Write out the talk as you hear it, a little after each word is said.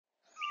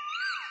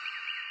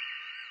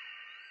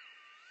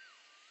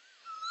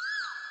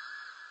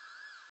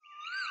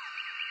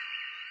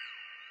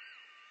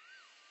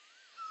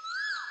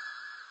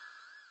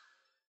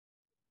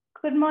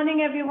Good morning,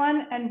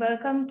 everyone, and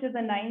welcome to the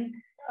 9th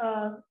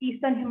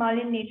Eastern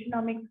Himalayan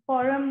Naturenomics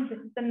Forum. This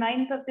is the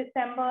 9th of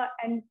December,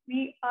 and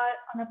we are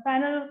on a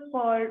panel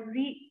for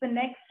the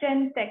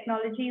next-gen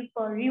technology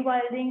for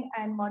rewilding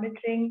and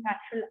monitoring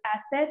natural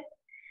assets.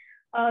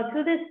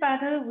 Through this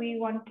panel, we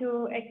want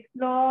to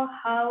explore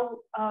how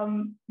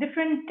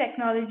different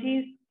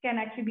technologies can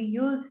actually be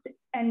used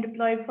and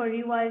deployed for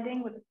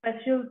rewilding, with a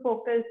special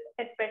focus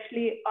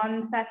especially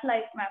on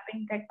satellite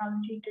mapping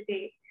technology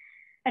today.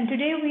 And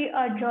today we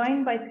are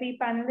joined by three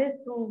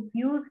panelists who've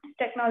used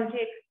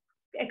technology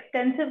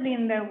extensively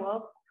in their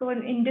work, so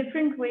in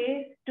different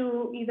ways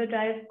to either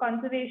drive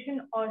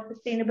conservation or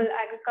sustainable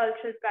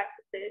agricultural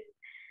practices.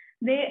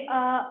 They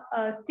are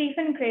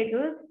Stephen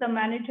Krekels, the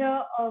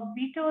manager of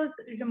VITO's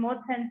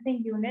remote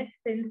sensing unit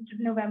since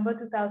November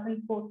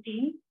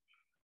 2014.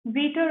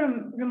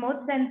 VITO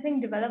remote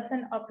sensing develops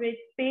and operates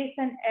space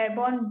and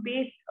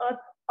airborne-based Earth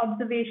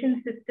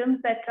observation systems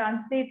that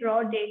translate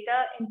raw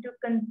data into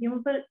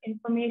consumable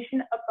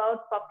information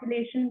about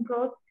population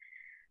growth,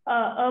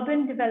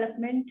 urban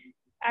development,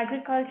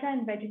 agriculture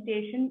and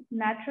vegetation,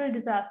 natural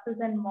disasters,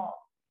 and more.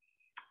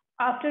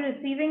 After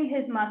receiving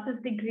his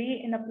master's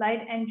degree in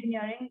applied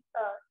engineering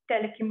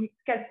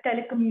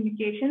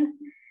telecommunications,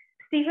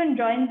 Stephen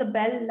joined the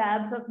Bell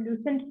Labs of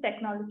Lucent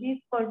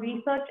Technologies for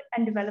research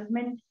and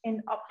development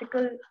in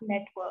optical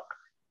networks.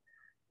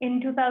 In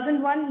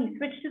 2001, he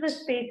switched to the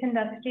space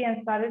industry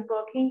and started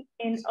working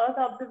in Earth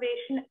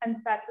observation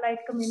and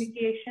satellite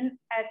communication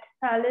at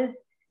Thales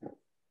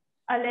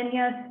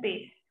Alenia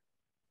Space.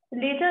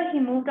 Later, he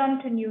moved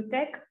on to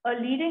NewTek, a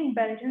leading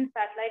Belgian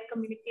satellite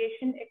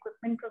communication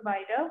equipment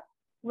provider,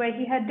 where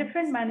he had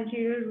different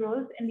managerial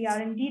roles in the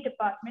R&D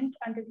department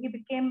until he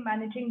became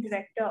managing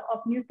director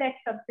of NewTek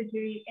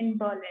subsidiary in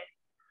Berlin.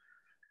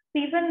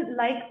 Stephen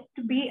likes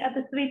to be at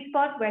the sweet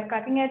spot where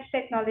cutting-edge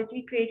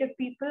technology, creative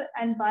people,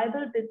 and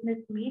viable business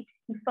meet.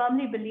 He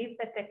firmly believes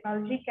that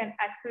technology can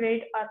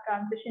accelerate our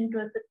transition to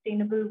a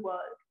sustainable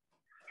world.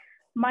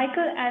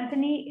 Michael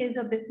Anthony is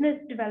a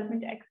business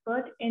development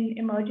expert in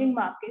emerging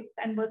markets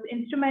and was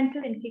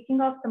instrumental in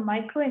kicking off the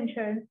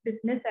microinsurance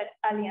business at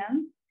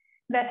Allianz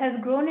that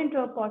has grown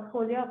into a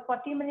portfolio of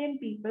 40 million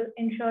people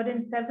insured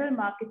in several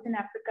markets in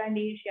Africa and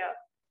Asia.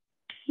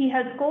 He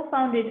has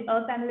co-founded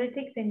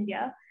EarthAnalytics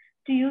India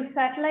to use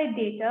satellite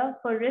data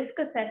for risk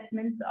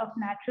assessments of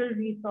natural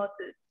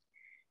resources.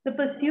 The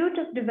pursuit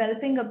of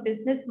developing a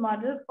business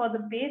model for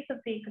the base of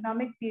the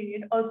economic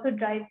period also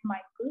drives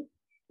Michael.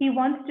 He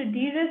wants to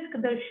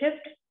de-risk the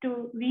shift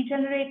to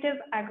regenerative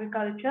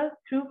agriculture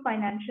through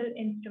financial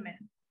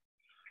instruments.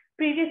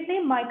 Previously,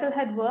 Michael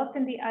had worked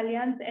in the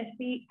Allianz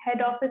SE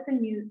head office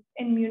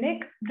in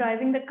Munich,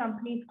 driving the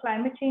company's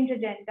climate change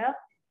agenda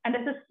and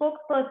as a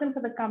spokesperson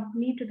for the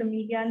company to the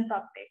media and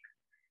public.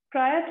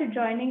 Prior to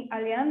joining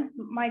Allianz,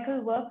 Michael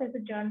worked as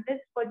a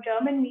journalist for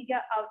German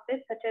media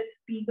outlets such as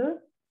Spiegel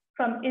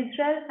from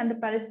Israel and the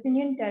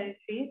Palestinian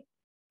territories,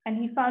 and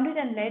he founded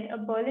and led a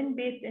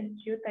Berlin-based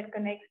institute that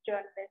connects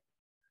journalists.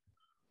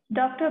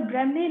 Dr.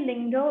 Bremley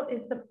Lyngdoh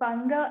is the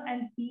founder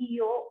and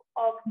CEO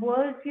of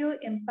Worldview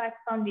Impact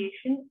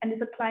Foundation and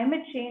is a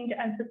climate change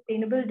and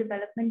sustainable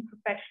development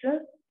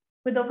professional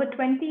with over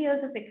 20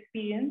 years of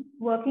experience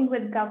working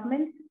with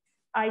governments,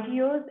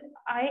 IGOs,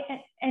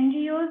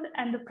 NGOs,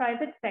 and the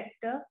private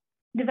sector,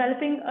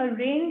 developing a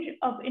range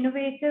of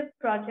innovative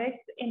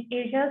projects in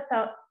Asia,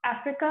 South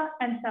Africa,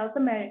 and South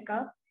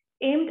America,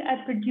 aimed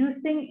at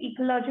producing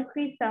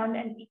ecologically sound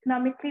and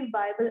economically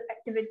viable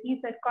activities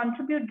that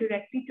contribute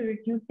directly to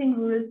reducing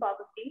rural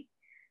poverty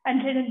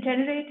and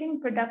generating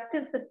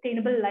productive,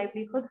 sustainable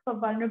livelihoods for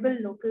vulnerable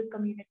local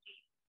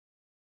communities.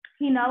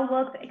 He now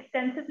works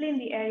extensively in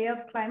the area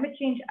of climate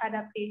change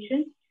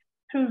adaptation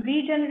through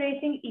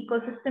regenerating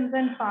ecosystems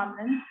and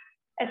farmlands,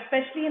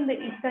 especially in the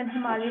Eastern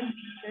Himalayan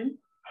region,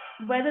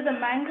 whether the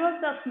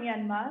mangroves of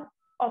Myanmar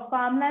or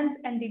farmlands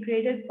and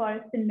degraded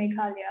forests in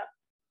Meghalaya.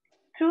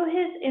 Through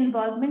his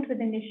involvement with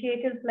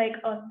initiatives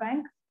like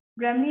EarthBank,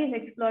 Bremley is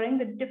exploring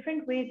the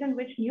different ways in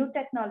which new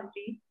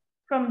technology,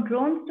 from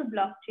drones to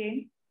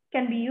blockchain,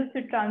 can be used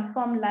to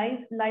transform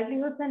lives,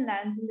 livelihoods, and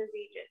lands in the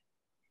region.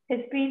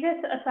 His previous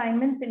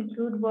assignments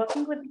include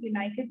working with the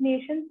United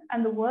Nations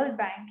and the World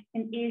Bank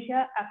in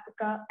Asia,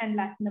 Africa, and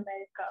Latin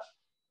America.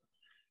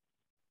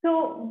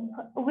 So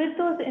with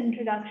those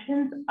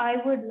introductions, I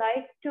would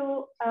like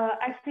to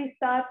actually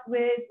start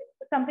with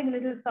something a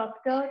little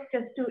softer,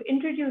 just to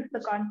introduce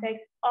the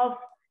context of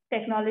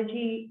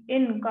technology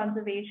in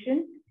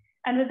conservation.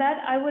 And with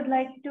that, I would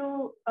like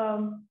to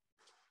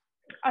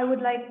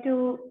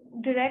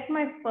direct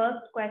my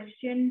first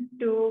question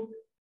to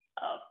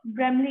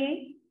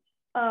Bremley.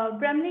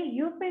 Bremley,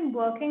 you've been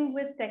working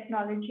with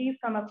technology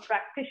from a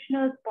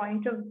practitioner's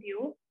point of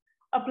view,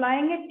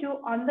 applying it to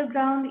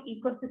on-the-ground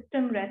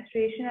ecosystem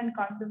restoration and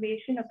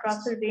conservation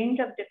across a range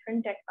of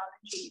different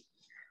technologies.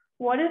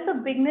 What is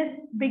the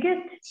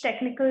biggest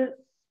technical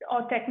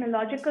or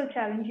technological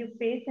challenge you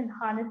face in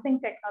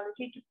harnessing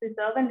technology to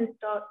preserve and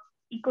restore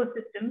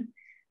ecosystems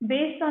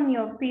based on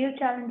your field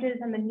challenges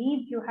and the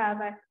needs you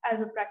have as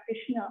a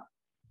practitioner?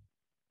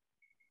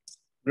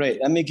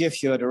 Great. Let me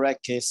give you a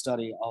direct case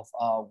study of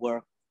our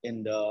work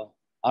in the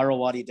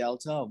Arawaddy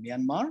Delta of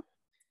Myanmar.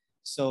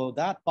 So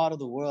that part of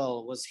the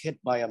world was hit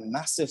by a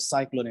massive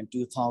cyclone in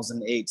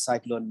 2008,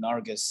 Cyclone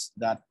Nargis,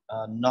 that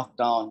knocked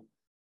down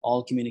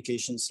all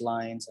communications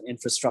lines and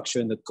infrastructure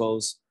in the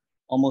coast.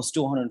 Almost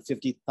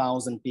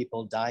 250,000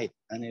 people died,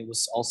 and it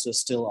was also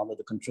still under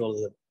the control of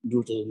the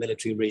brutal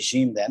military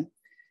regime then.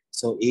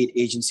 So 8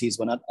 agencies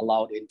were not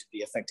allowed into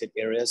the affected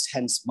areas,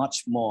 hence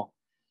much more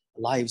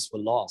lives were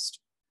lost.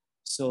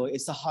 So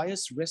it's the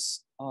highest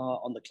risk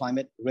on the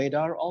climate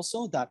radar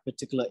also, that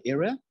particular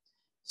area.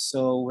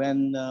 So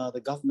when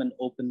the government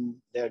opened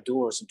their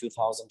doors in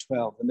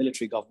 2012, the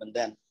military government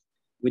then,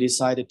 we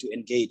decided to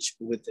engage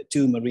with the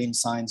 2 marine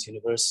science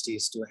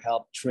universities to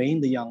help train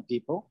the young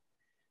people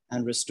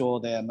and restore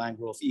their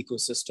mangrove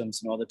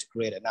ecosystems in order to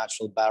create a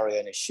natural barrier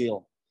and a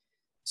shield.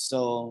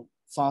 So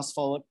fast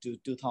forward to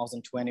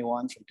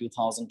 2021, from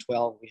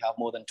 2012, we have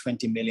more than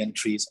 20 million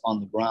trees on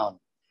the ground.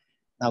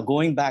 Now,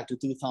 going back to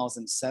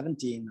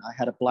 2017, I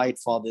had applied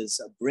for this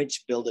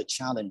Bridge Builder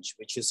Challenge,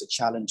 which is a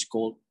challenge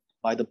called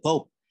by the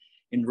Pope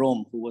in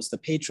Rome, who was the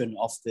patron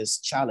of this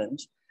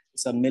challenge.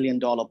 It's $1 million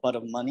pot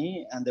of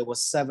money, and there were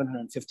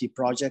 750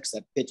 projects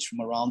that pitched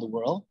from around the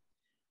world.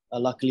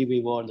 Luckily,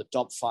 we were in the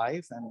top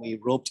 5, and we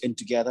roped in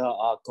together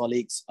our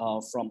colleagues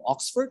from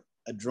Oxford,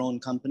 a drone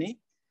company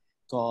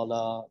called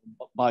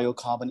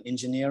Biocarbon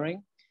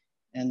Engineering.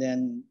 And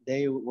then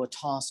they were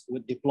tasked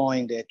with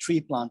deploying their tree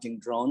planting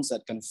drones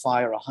that can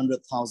fire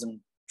 100,000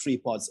 tree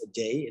pods a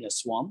day in a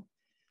swamp,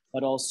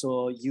 but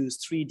also use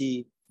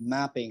 3D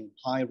mapping,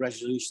 high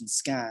resolution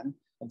scan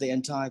of the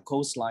entire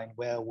coastline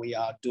where we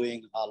are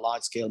doing a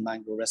large scale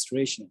mangrove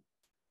restoration.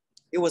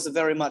 It was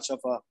very much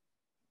of a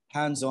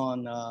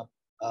hands-on,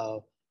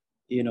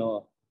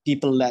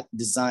 people-led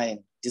design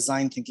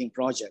thinking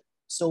project.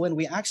 So when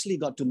we actually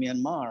got to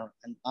Myanmar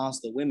and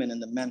asked the women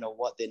and the men of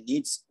what their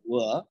needs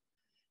were,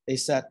 they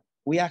said,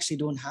 we actually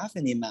don't have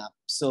any map.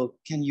 So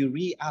can you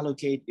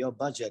reallocate your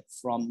budget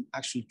from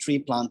actually tree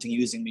planting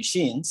using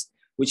machines,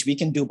 which we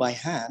can do by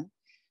hand,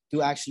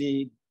 to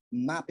actually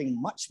mapping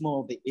much more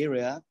of the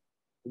area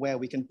where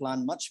we can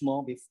plant much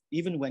more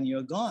even when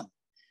you're gone.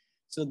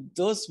 So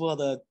those were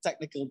the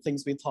technical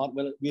things we thought,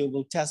 well, we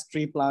will test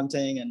tree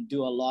planting and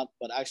do a lot,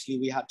 but actually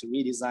we had to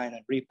redesign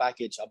and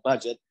repackage our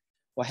budget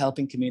for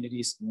helping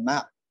communities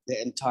map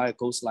the entire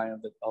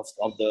coastline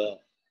of the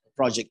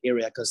project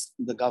area, because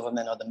the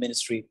government or the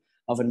Ministry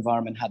of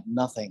Environment had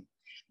nothing.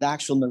 The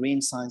actual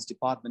marine science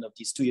department of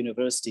these 2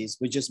 universities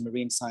were just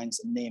marine science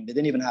in name. They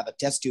didn't even have a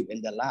test tube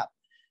in their lab.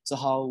 So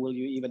how will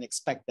you even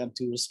expect them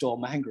to restore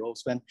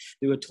mangroves when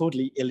they were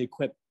totally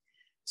ill-equipped?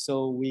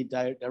 So we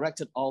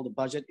directed all the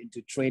budget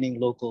into training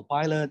local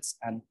pilots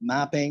and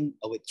mapping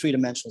with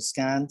 3-dimensional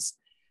scans,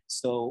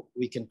 so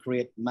we can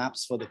create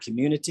maps for the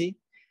community,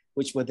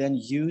 which were then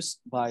used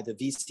by the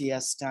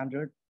VCS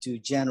standard to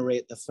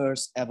generate the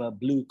first ever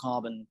blue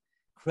carbon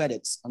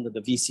credits under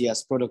the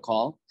VCS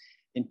protocol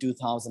in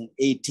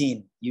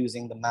 2018,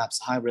 using the maps,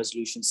 high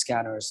resolution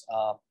scanners,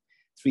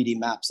 3D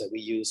maps that we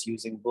use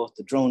using both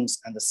the drones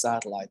and the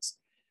satellites.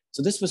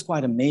 So this was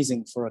quite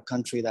amazing for a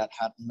country that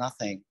had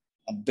nothing,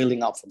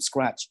 building up from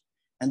scratch.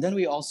 And then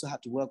we also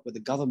had to work with the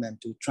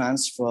government to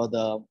transfer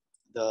the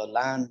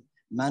land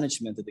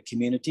management to the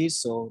communities.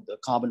 So the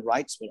carbon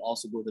rights will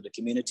also go to the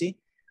community,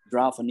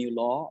 draft a new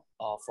law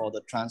for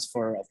the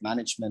transfer of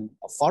management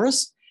of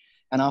forests.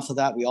 And after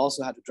that, we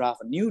also had to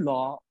draft a new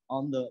law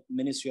on the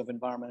Ministry of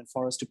Environment and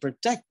Forest to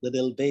protect the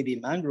little baby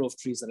mangrove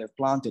trees that are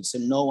planted, so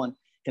no one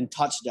can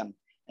touch them,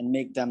 and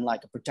make them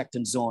like a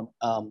protected zone,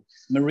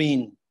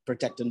 marine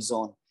protected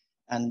zone.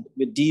 And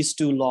with these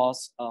 2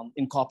 laws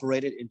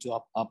incorporated into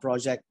our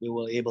project, we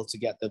were able to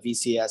get the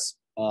VCS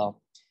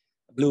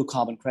blue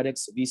carbon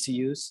credits,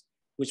 VCUs,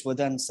 which were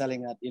then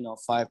selling at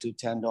 $5 to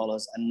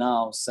 $10, and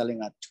now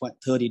selling at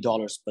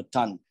 $30 per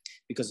ton,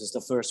 because it's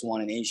the first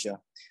one in Asia.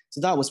 So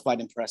that was quite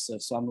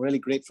impressive. So I'm really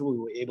grateful we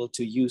were able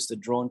to use the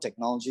drone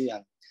technology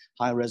and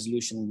high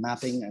resolution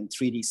mapping and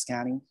 3D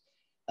scanning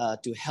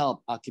to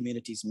help our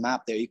communities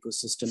map their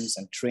ecosystems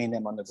and train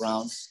them on the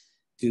ground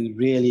to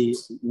really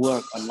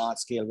work on large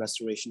scale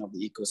restoration of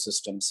the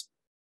ecosystems.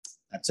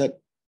 That's it.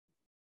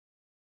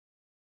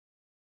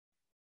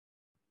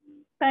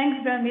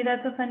 Thanks, Bremley.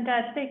 That's a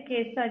fantastic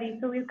case study.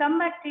 So we'll come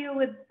back to you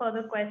with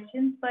further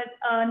questions, but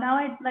now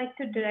I'd like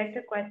to direct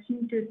a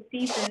question to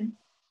Stephen.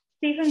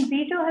 Stephen,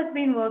 VITO has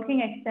been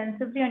working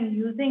extensively on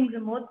using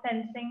remote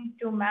sensing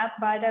to map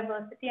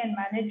biodiversity and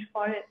manage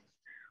forests.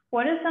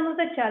 What are some of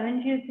the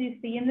challenges you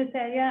see in this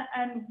area,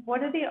 and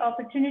what are the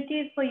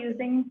opportunities for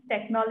using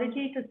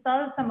technology to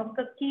solve some of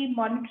the key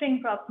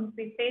monitoring problems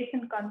we face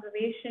in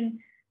conservation,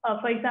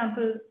 for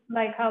example,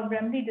 like how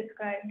Bremley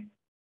described?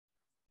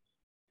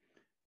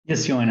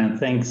 Yes, Joanna,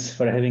 thanks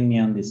for having me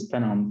on this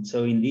panel.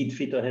 So indeed,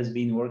 VITO has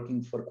been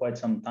working for quite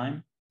some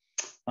time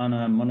on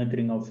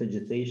monitoring of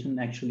vegetation.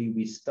 Actually,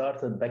 we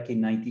started back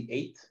in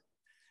 '98,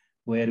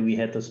 where we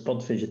had a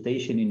spot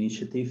vegetation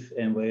initiative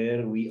and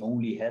where we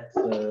only had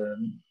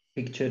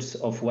pictures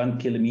of 1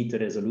 kilometer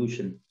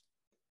resolution.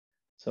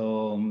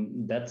 So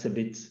that's a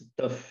bit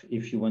tough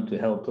if you want to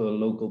help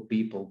local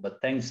people.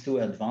 But thanks to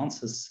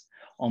advances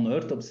on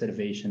Earth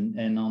observation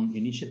and on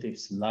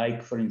initiatives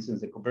like, for instance,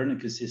 the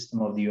Copernicus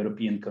system of the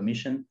European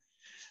Commission,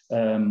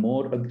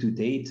 more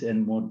up-to-date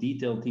and more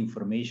detailed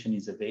information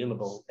is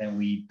available, and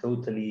we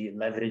totally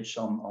leverage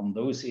on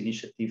those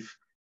initiatives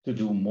to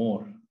do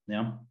more.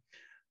 Yeah.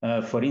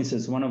 For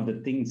instance, one of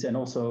the things, and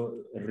also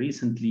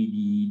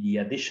recently the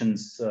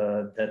additions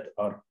that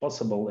are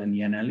possible and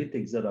the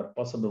analytics that are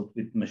possible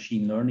with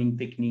machine learning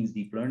techniques,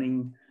 deep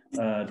learning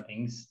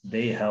things,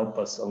 they help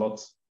us a lot.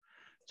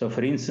 So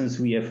for instance,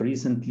 we have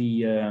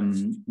recently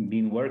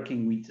been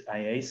working with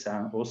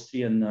IASA,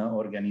 Austrian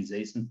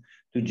organization,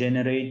 to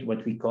generate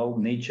what we call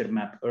Nature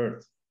Map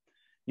Earth.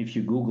 If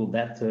you Google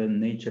that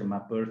Nature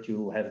Map Earth, you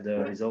will have the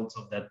results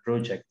of that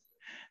project.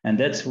 And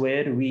that's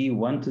where we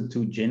wanted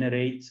to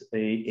generate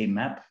a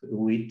map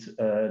with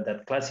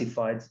that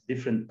classified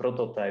different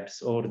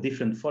prototypes or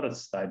different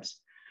forest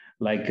types,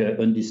 like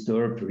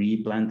undisturbed,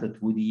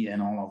 replanted, woody,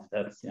 and all of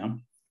that. Yeah.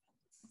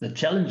 The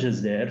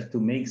challenges there to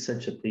make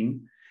such a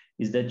thing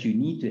is that you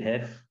need to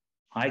have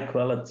high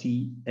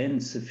quality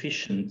and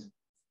sufficient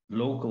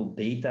local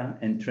data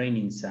and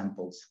training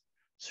samples.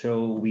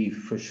 So we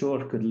for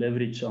sure could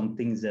leverage on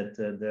things that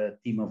the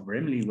team of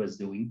Bremley was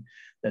doing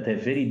that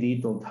have very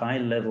detailed, high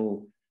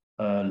level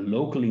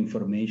local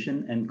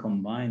information and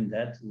combine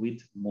that with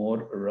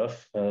more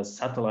rough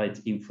satellite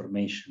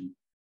information.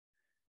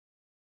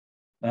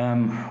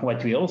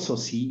 What we also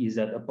see is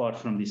that apart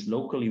from this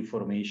local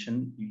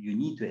information, you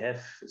need to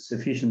have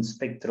sufficient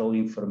spectral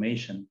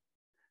information.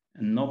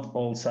 And not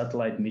all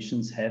satellite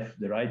missions have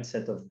the right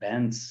set of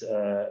bands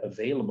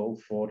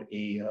available for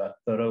a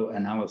thorough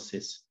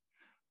analysis.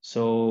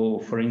 So,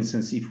 for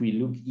instance, if we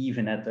look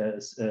even at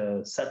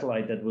a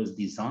satellite that was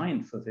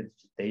designed for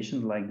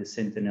vegetation, like the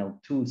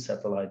Sentinel-2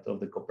 satellite of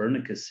the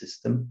Copernicus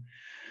system,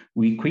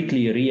 we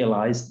quickly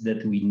realized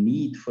that we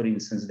need, for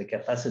instance, the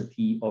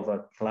capacity of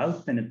a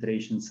cloud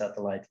penetration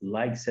satellite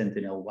like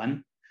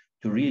Sentinel-1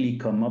 to really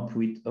come up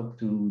with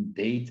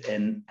up-to-date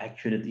and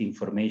accurate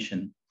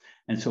information.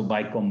 And so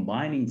by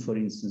combining, for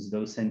instance,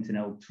 those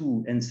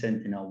Sentinel-2 and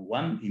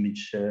Sentinel-1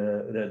 image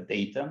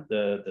data,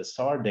 the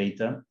SAR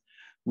data,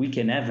 we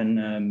can have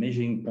a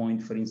measuring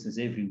point, for instance,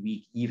 every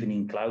week, even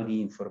in cloudy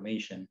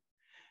information.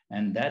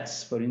 And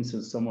that's, for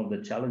instance, some of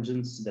the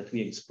challenges that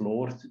we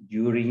explored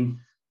during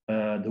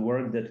the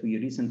work that we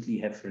recently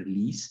have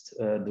released,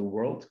 the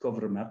world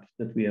cover map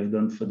that we have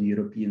done for the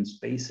European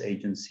Space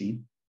Agency.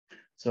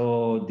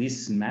 So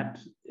this map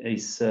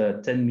is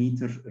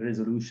 10-meter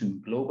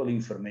resolution global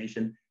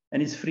information,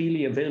 and it's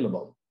freely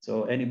available.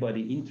 So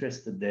anybody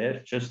interested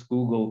there, just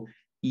Google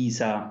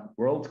ESA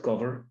world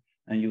cover,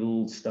 and you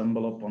will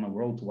stumble upon a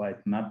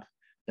worldwide map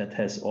that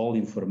has all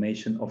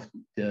information of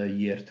the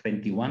year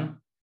 21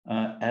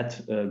 at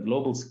a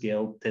global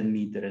scale,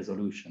 10-meter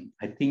resolution.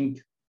 I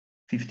think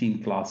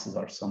 15 classes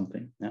or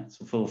something. Yeah?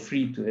 So feel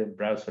free to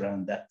browse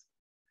around that.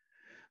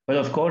 But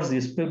of course,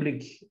 these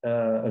public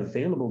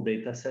available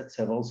data sets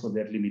have also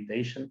their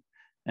limitation.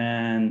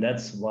 And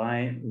that's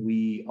why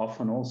we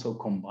often also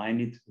combine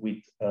it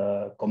with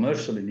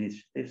commercial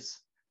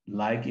initiatives,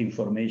 like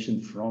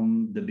information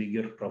from the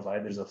bigger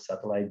providers of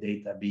satellite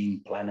data, being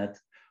Planet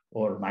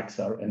or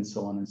Maxar, and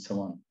so on and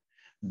so on.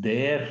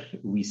 There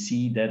we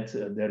see that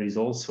there is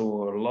also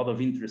a lot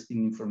of interesting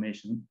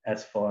information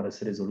as far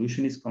as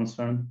resolution is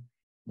concerned,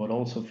 but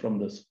also from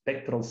the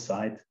spectral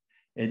side,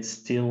 it's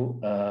still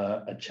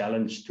a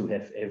challenge to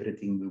have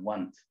everything we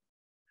want.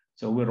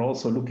 So we're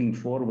also looking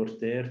forward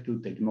there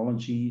to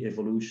technology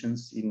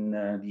evolutions in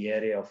the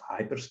area of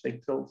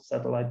hyperspectral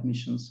satellite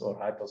missions or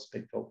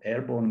hyperspectral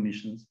airborne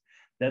missions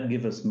that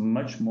give us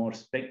much more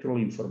spectral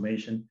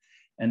information.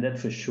 And that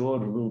for sure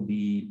will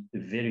be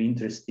very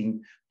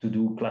interesting to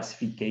do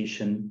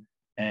classification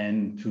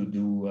and to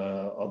do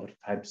other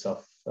types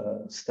of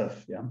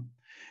stuff. Yeah.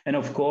 And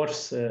of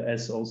course,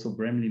 as also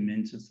Bremley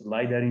mentioned,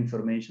 LiDAR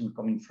information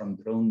coming from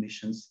drone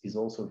missions is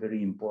also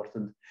very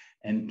important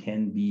and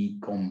can be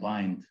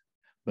combined.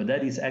 But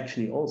that is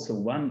actually also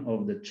one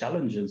of the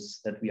challenges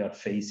that we are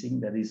facing.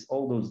 That is,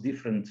 all those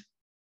different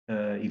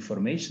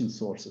information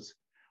sources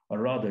are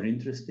rather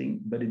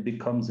interesting, but it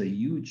becomes a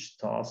huge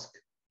task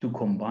to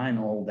combine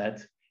all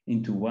that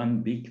into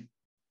one big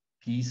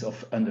piece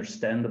of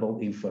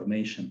understandable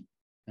information.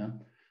 Yeah?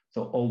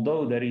 So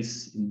although there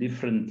is in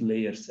different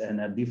layers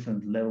and at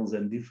different levels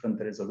and different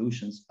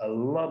resolutions, a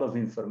lot of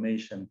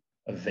information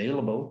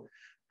available,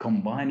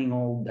 combining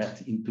all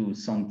that into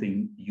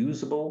something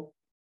usable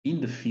in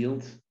the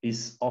field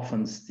is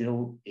often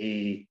still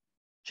a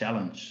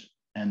challenge.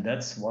 And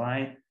that's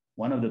why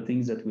one of the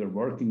things that we're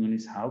working on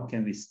is how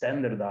can we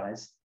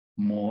standardize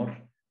more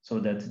so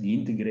that the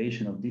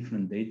integration of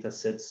different data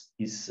sets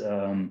is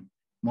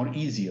more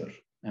easier.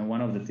 And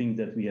one of the things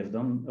that we have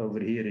done over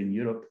here in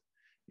Europe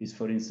is,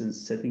 for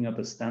instance, setting up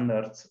a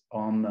standard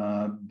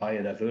on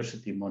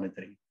biodiversity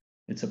monitoring.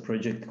 It's a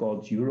project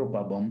called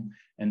EuropaBOM,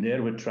 and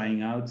there we're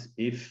trying out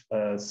if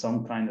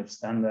some kind of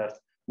standard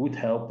would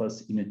help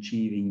us in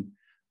achieving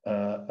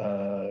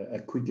a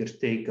quicker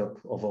take-up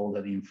of all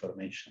that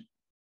information.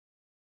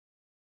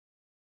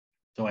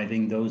 So I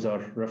think those are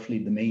roughly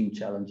the main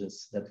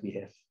challenges that we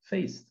have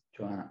faced,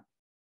 Joanna.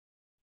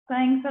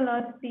 Thanks a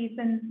lot,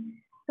 Stephen.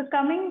 So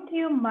coming to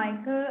you,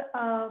 Michael.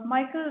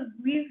 Michael,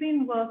 you've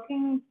been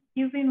working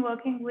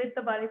with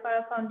the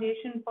Balipara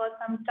Foundation for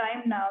some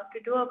time now to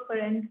do a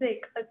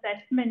forensic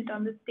assessment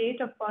on the state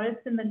of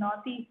forests in the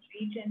Northeast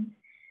region.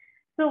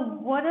 So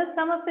what are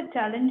some of the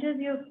challenges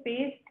you've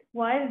faced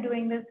while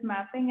doing this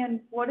mapping,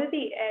 and what are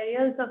the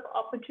areas of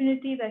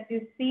opportunity that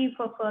you see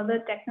for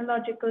further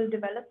technological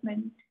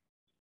development?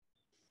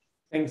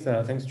 Thanks,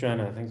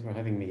 Joanna. Thanks for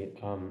having me.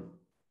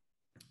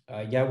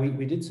 Yeah,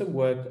 we did some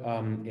work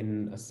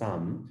in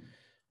Assam,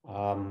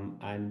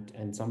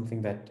 and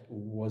something that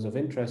was of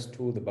interest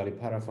to the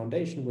Balipara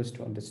Foundation was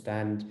to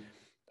understand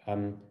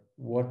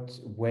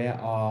where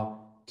are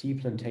tea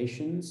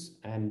plantations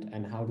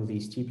and how do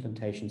these tea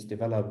plantations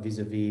develop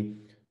vis-a-vis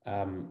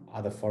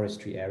other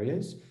forestry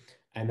areas.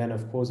 And then,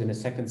 of course, in a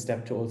second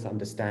step, to also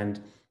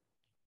understand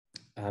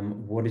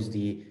what is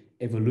the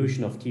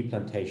evolution of tea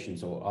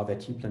plantations, or are there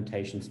tea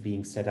plantations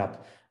being set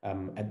up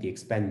at the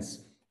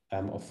expense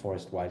of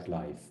forest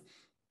wildlife.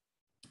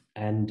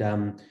 And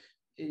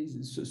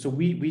so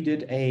we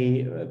did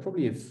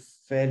probably a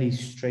fairly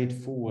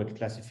straightforward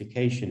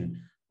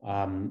classification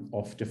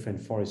of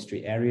different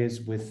forestry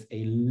areas with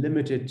a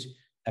limited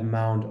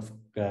amount of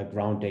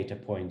ground data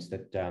points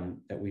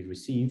that we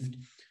received.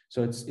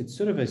 So it's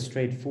sort of a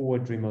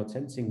straightforward remote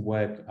sensing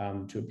work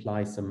to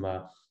apply some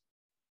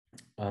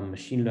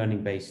machine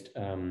learning based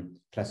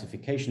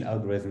classification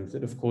algorithms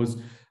that, of course,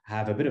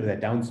 have a bit of their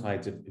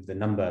downsides.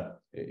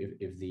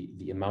 If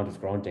the amount of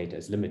ground data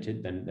is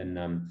limited,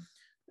 then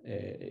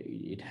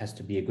it has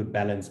to be a good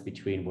balance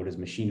between what is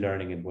machine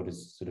learning and what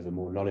is sort of a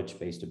more knowledge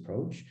based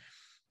approach.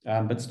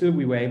 But still,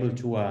 we were able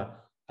to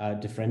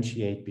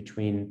differentiate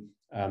between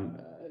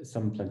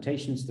some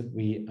plantations that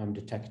we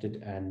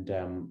detected and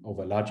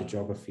over larger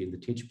geography in the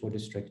Tejpur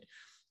district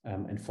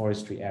and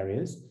forestry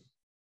areas.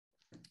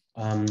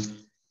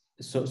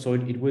 So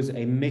it was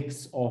a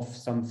mix of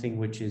something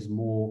which is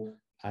more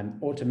an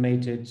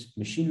automated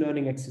machine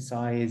learning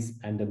exercise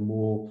and a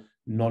more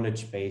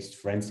knowledge-based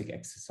forensic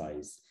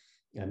exercise.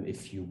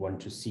 If you want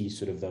to see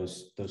sort of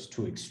those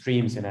two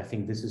extremes, and I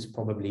think this is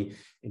probably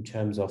in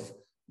terms of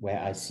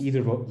where I see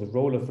the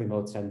role of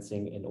remote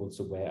sensing and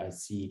also where I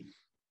see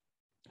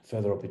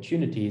further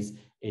opportunities,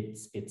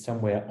 it's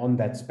somewhere on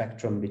that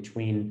spectrum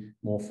between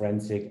more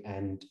forensic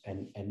and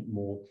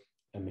more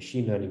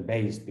machine learning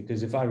based.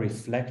 Because if I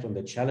reflect on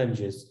the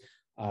challenges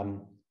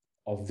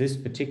of this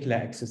particular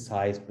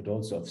exercise, but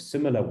also of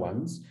similar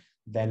ones,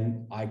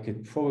 then I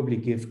could probably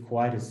give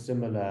quite a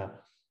similar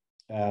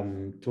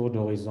tour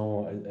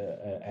d'horizon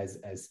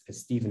as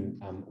Stephen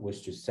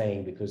was just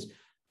saying, because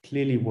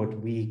clearly what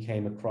we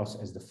came across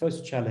as the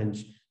first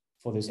challenge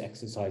for this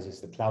exercise is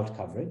the cloud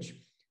coverage,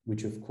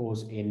 which of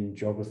course in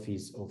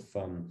geographies of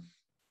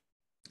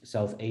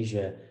South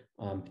Asia,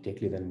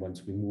 particularly then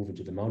once we move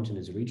into the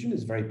mountainous region,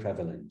 is very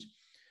prevalent.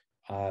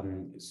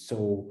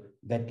 So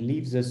that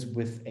leaves us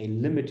with a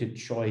limited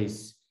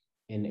choice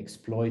in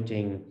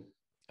exploiting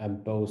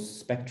both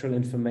spectral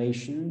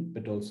information,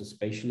 but also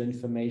spatial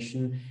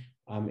information,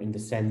 in the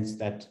sense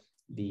that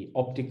the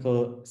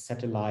optical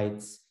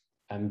satellites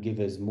give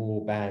us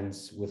more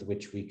bands with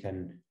which we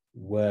can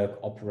work,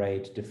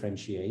 operate,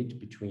 differentiate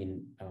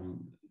between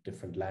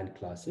different land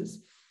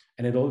classes.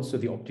 And it also,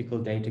 the optical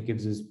data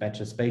gives us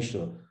better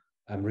spatial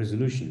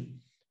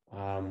resolution,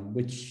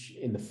 which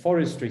in the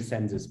forestry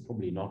sense is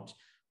probably not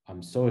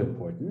so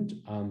important,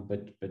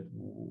 but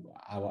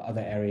our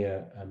other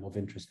area of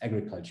interest,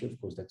 agriculture, of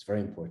course, that's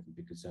very important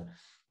because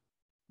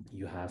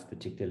you have,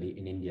 particularly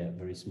in India,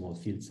 very small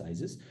field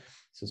sizes.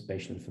 So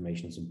spatial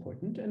information is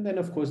important. And then,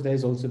 of course,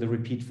 there's also the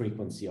repeat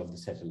frequency of the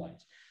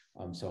satellite.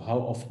 So how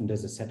often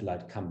does a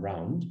satellite come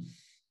round?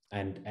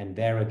 And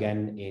there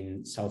again,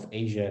 in South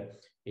Asia,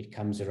 it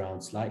comes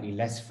around slightly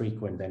less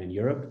frequent than in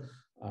Europe.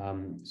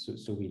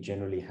 So we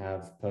generally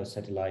have per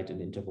satellite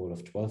an interval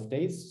of 12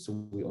 days. So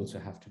we also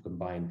have to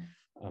combine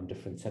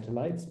different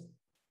satellites.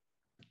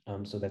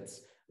 So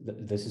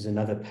this is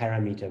another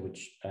parameter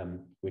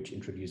which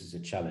introduces a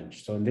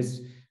challenge. So in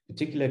this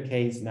particular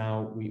case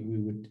now, we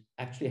would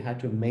actually have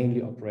to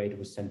mainly operate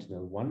with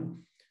Sentinel-1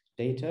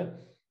 data,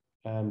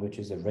 which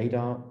is a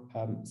radar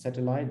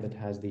satellite that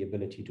has the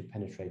ability to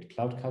penetrate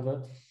cloud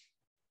cover,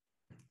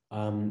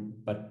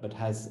 but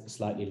has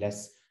slightly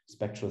less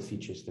spectral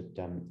features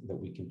that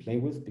we can play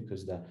with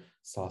because the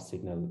SAR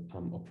signal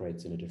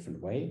operates in a different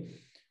way.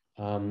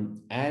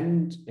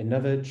 And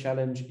another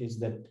challenge is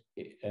that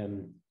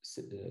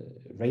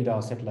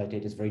radar satellite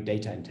data is very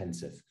data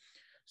intensive.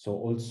 So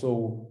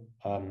also,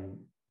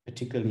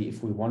 particularly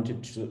if we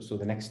wanted to, so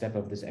the next step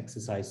of this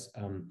exercise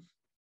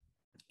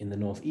in the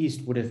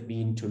Northeast would have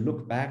been to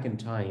look back in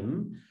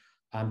time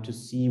to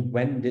see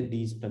when did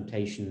these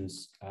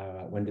plantations,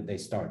 when did they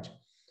start?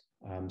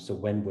 So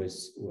when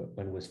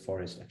was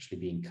forest actually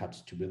being cut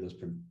to build those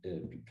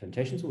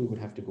plantations? So we would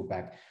have to go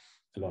back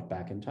a lot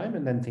back in time,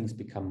 and then things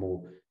become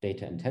more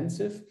data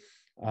intensive.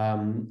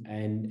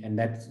 And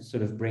that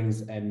sort of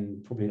brings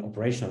probably an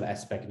operational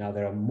aspect. Now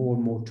there are more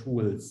and more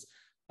tools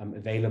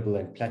available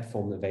and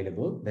platforms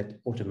available that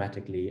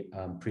automatically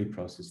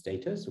pre-process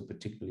data. So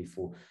particularly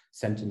for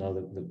Sentinel,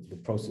 the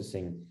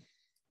processing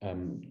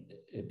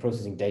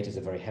data is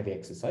a very heavy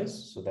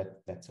exercise. So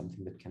that's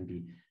something that can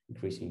be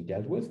increasingly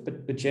dealt with.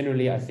 But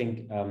generally, I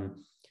think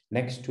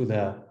next to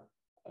the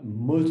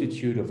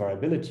multitude of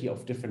variability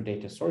of different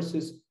data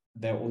sources,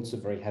 they're also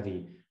very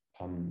heavy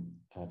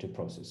to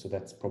process. So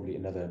that's probably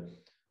another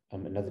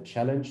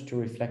challenge to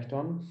reflect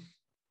on.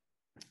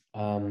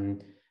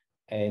 And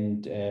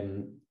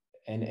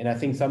I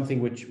think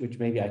something which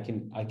maybe I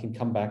can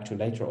come back to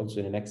later also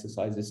in an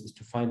exercise is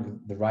to find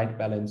the right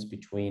balance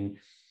between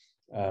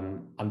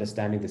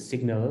understanding the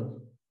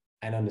signal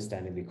and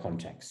understanding the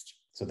context.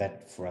 So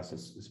that for us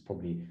is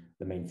probably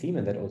the main theme,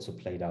 and that also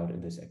played out in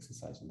this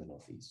exercise in the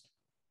Northeast.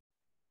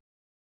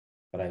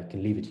 But I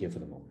can leave it here for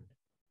the moment.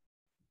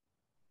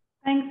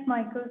 Thanks,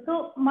 Michael.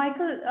 So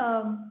Michael,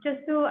 just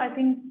to, I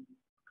think,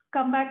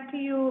 come back to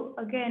you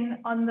again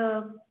on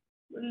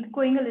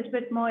going a little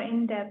bit more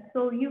in depth.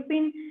 So you've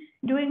been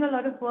doing a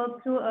lot of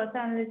work through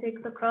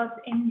EarthAnalytics across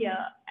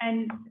India,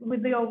 and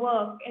with your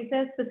work, is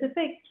there a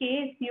specific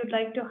case you'd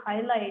like to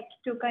highlight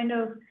to kind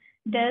of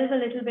delve a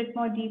little bit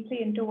more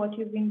deeply into what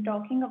you've been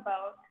talking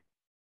about?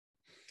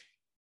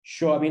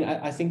 Sure. I mean,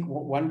 I think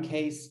one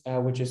case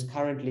which is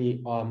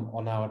currently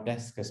on our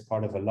desk as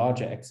part of a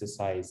larger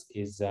exercise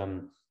is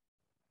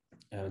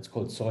it's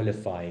called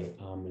Soilify,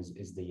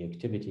 is the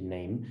activity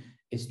name,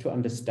 is to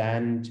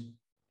understand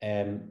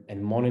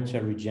and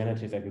monitor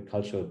regenerative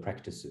agricultural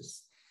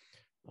practices.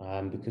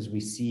 Because we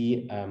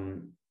see,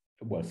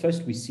 well,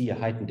 first we see a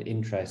heightened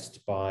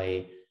interest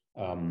by,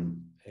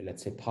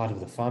 let's say, part of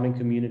the farming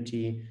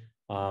community,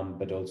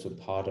 but also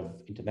part of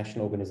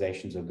international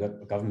organizations or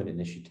government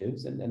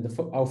initiatives. And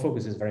our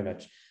focus is very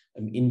much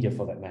India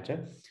for that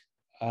matter,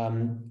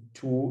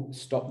 to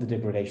stop the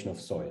degradation of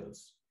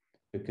soils.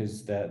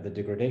 Because the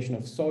degradation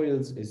of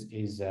soils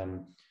is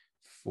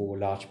for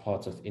large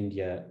parts of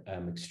India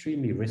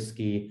extremely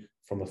risky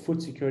from a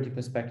food security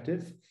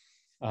perspective.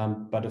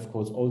 But of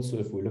course, also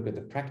if we look at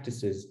the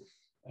practices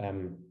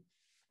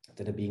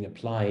that are being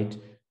applied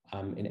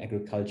in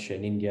agriculture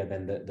in India,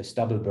 then the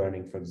stubble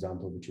burning, for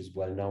example, which is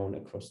well known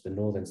across the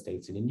northern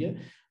states in India,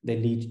 they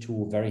lead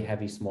to very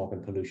heavy smog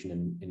and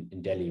pollution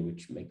in Delhi,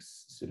 which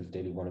makes sort of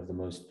Delhi one of the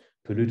most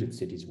polluted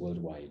cities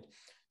worldwide.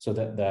 So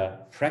that the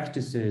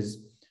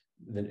practices,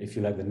 if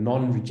you like, the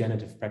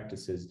non-regenerative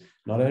practices,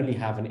 not only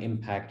have an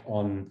impact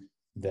on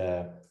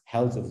the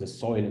health of the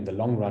soil in the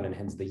long run and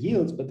hence the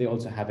yields, but they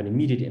also have an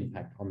immediate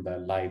impact on the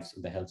lives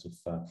and the health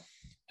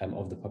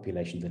of the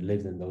population that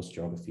lives in those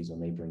geographies or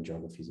neighboring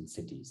geographies and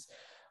cities.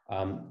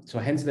 So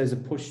hence there's a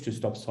push to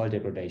stop soil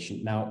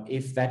degradation. Now,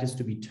 if that is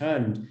to be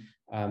turned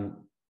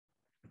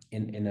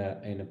in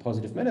a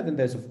positive manner, then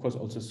there's of course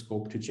also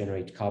scope to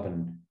generate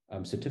carbon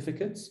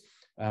certificates.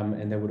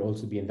 And there would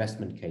also be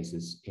investment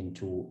cases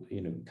into,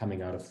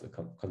 coming out of the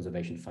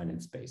conservation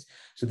finance space.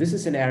 So this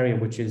is an area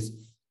which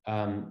is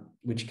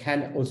which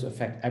can also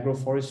affect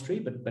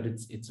agroforestry, but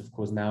it's of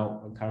course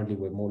now currently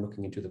we're more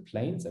looking into the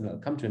plains, and I'll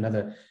come to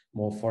another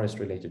more forest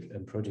related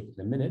project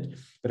in a minute.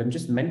 But I'm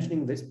just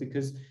mentioning this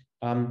because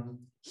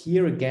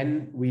here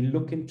again we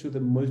look into the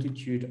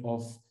multitude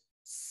of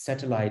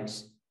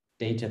satellite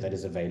data that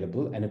is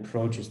available and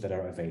approaches that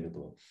are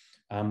available,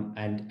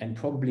 and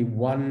probably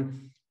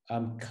one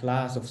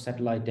class of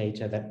satellite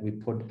data that we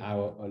put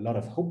a lot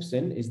of hopes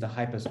in is the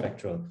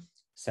hyperspectral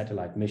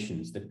satellite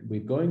missions that we're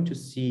going to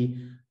see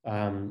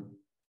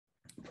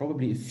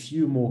probably a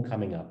few more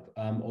coming up.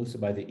 Also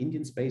by the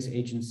Indian Space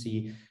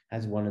Agency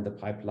has one in the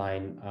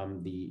pipeline.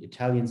 The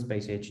Italian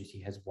Space Agency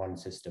has one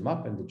system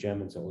up, and the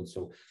Germans are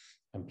also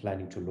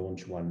planning to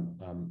launch one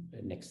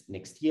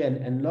next year.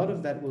 And a lot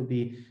of that will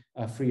be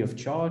free of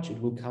charge. It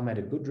will come at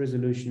a good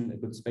resolution, a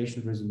good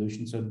spatial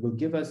resolution. So it will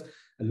give us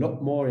a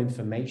lot more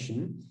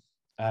information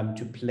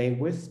to play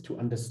with, to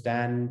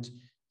understand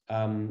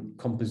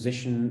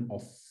composition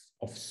of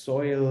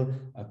soil,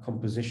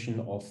 composition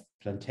of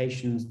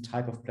plantations,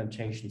 type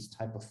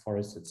of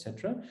forests,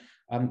 etc.,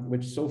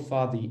 which so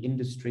far the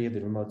industry,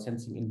 the remote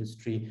sensing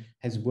industry,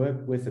 has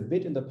worked with a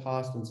bit in the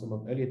past on some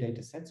of earlier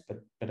data sets,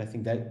 but I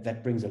think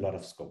that brings a lot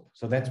of scope.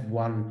 So that's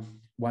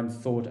one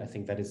thought I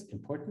think that is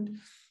important.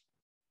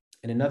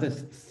 And another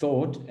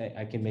thought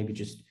I can maybe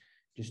just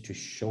to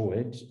show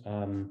it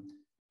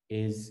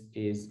is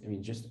I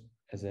mean, just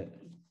as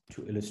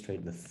to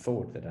illustrate the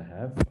thought that I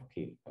have.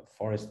 Okay,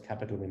 forest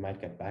capital, we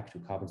might get back to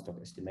carbon stock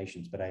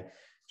estimations, but I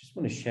just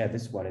want to share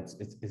this one. It's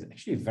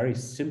actually a very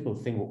simple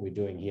thing what we're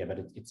doing here, but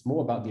it's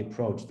more about the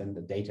approach than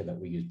the data that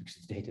we use, because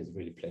the data is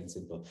really plain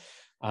simple.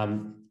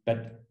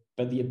 But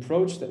the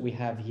approach that we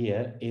have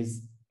here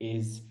is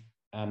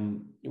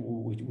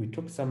we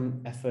took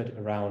some effort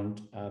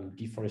around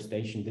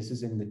deforestation. This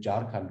is in the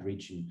Jharkhand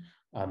region,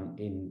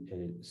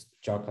 in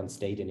Jharkhand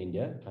state in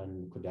India,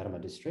 and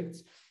Koderma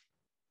districts.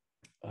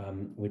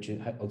 Which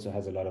also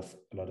has a lot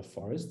of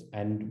forest,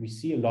 and we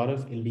see a lot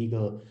of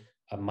illegal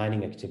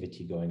mining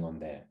activity going on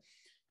there.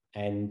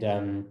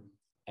 in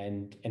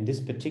this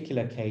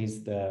particular case,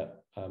 the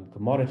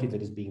commodity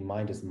that is being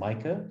mined is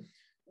mica,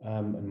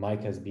 and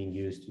mica is being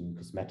used in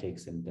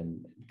cosmetics and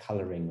then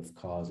coloring of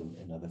cars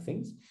and other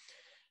things.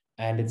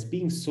 And it's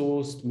being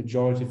sourced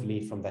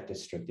majoritively from that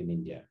district in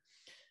India.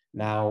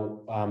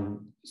 Now,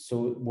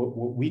 so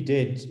what we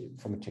did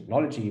from a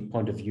technology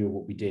point of view,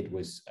 what we did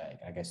was,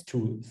 I guess,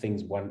 two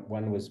things.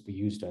 One was we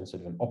used a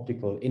sort of an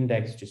optical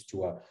index just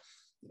to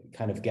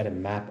kind of get a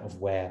map of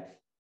where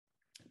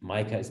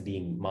mica is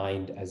being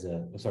mined as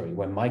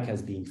where mica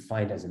is being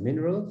found as a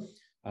mineral,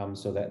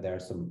 so that there are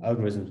some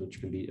algorithms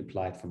which can be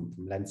applied from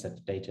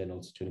Landsat data and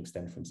also to an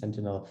extent from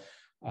Sentinel,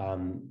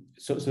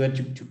 so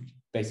that to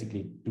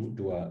basically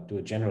do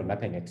a general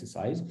mapping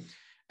exercise.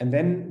 And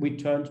then we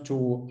turned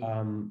to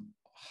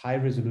high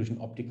resolution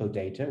optical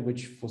data,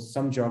 which for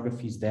some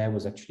geographies there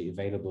was actually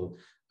available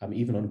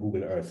even on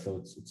Google Earth.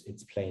 So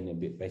it's plain a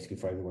bit basically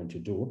for everyone to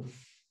do.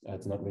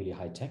 It's not really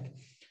high tech.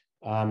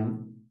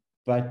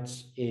 But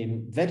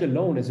that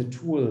alone as a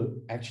tool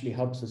actually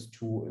helps us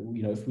to,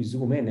 if we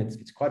zoom in,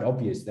 it's quite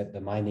obvious that the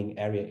mining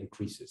area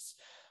increases.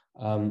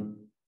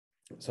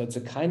 So it's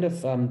a kind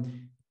of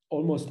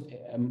almost,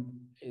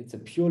 it's a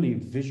purely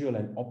visual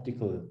and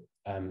optical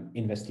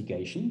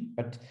investigation,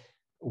 but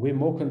we're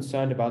more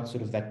concerned about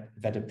sort of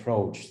that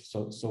approach.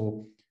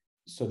 So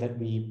that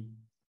we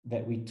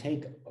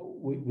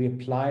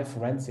apply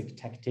forensic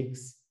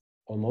tactics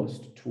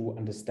almost to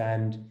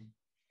understand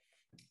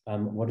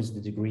what is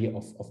the degree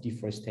of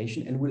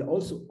deforestation, and we'll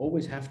also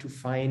always have to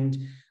find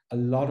a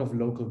lot of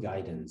local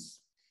guidance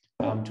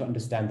to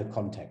understand the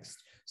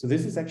context. So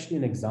this is actually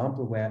an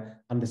example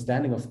where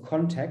understanding of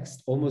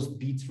context almost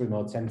beats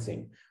remote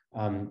sensing,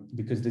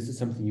 because this is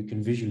something you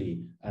can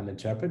visually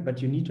interpret,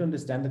 but you need to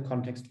understand the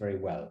context very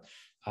well.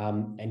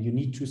 And you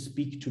need to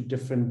speak to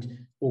different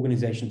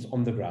organizations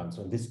on the ground.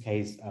 So in this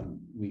case,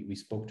 we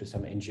spoke to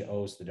some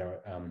NGOs that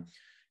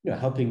are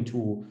helping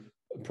to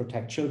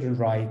protect children's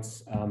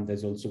rights.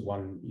 There's also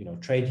one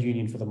trade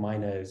union for the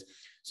miners.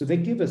 So they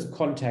give us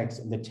context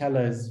and they tell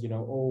us,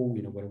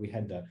 when we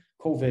had the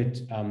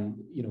COVID,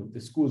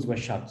 the schools were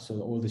shut, so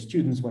all the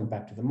students went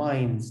back to the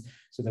mines.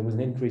 So there was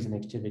an increase in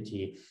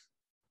activity.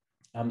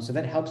 So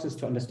that helps us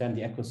to understand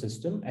the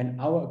ecosystem.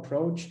 And our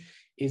approach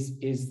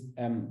is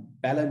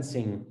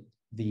balancing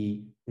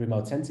the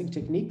remote sensing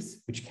techniques,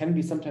 which can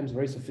be sometimes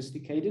very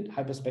sophisticated,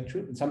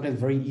 hyperspectral, and sometimes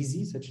very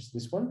easy, such as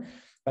this one,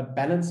 but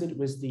balance it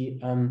with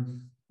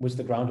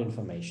the ground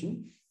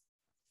information,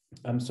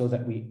 so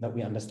that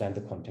we understand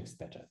the context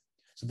better.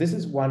 So this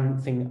is one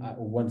thing,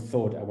 one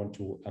thought I want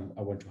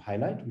to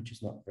highlight, which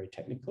is not very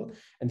technical.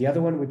 And the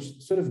other one,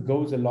 which sort of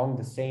goes along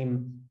the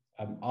same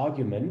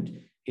argument,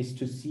 is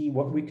to see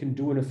what we can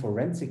do in a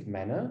forensic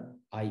manner,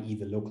 i.e.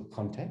 the local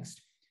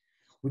context.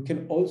 We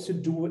can also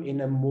do it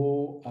in a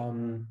more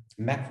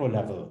macro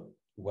level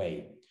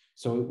way.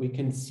 So we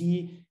can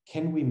see,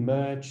 can we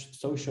merge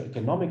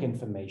socioeconomic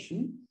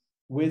information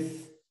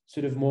with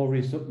sort of more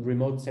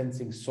remote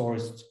sensing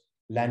sourced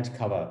land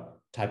cover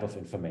type of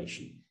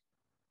information.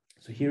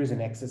 So here is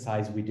an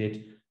exercise we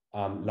did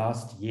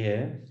last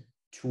year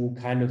to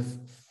kind of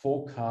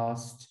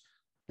forecast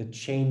the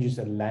changes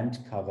in land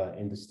cover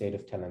in the state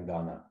of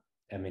Telangana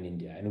in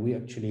India. And we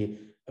actually,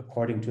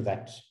 according to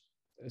that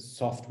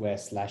software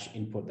 /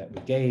 input that we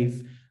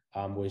gave,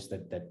 was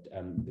that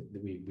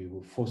we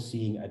were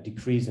foreseeing a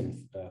decrease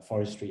in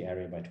forestry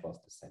area by 12%.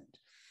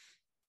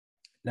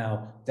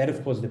 Now, that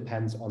of course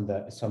depends on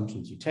the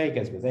assumptions you take,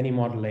 as with any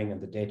modeling, and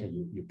the data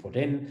you put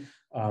in.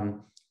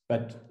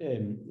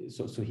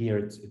 So here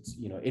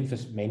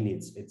it's mainly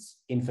it's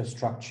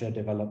infrastructure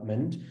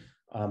development,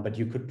 but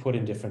you could put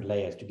in different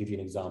layers. To give you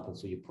an example,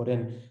 so you put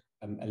in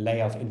a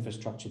layer of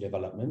infrastructure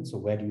development. So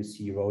where do you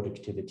see road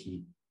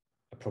activity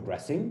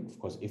progressing? Of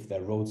course, if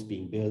there are roads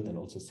being built and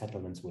also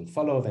settlements will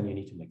follow, then you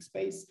need to make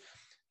space.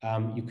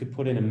 You could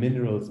put in a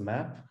minerals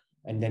map,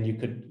 and then you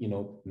could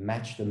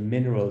match the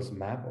minerals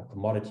map or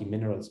commodity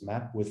minerals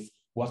map with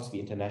what's the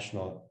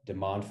international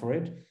demand for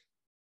it.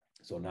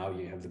 So now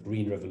you have the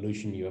green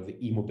revolution, you have the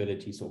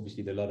e-mobility. So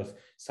obviously there are a lot of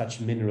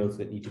such minerals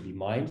that need to be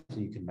mined, so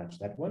you can match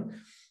that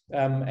one.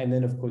 And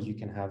then of course you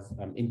can have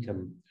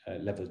income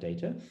level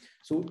data.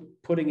 So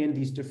putting in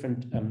these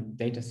different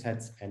data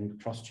sets and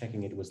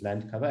cross-checking it with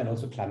land cover and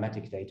also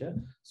climatic data.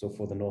 So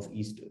for the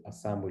Northeast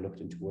Assam, we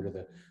looked into what are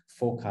the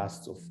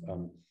forecasts of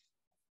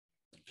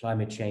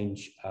climate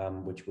change,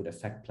 which would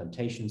affect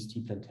plantations,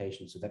 tea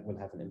plantations, so that will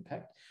have an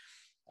impact.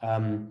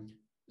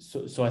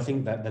 So I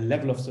think that the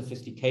level of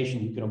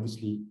sophistication you can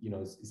obviously,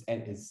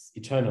 is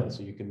eternal.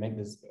 So you can make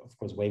this, of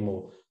course, way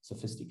more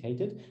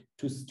sophisticated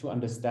to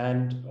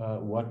understand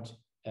what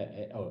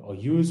or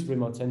use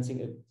remote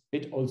sensing a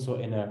bit also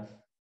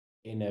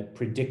in a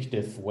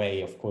predictive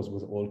way, of course,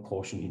 with all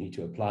caution you need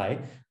to apply,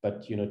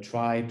 but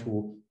try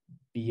to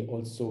be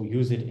also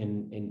use it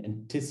in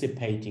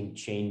anticipating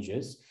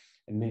changes.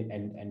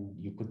 And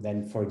you could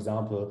then, for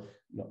example,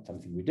 not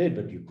something we did,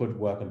 but you could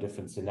work on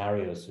different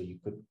scenarios. So you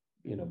could,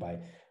 by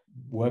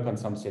work on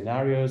some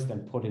scenarios, then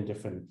put in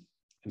different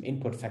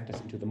input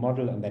factors into the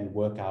model and then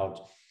work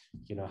out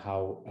you know,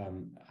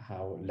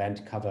 how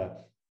land cover,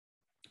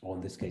 or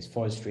in this case,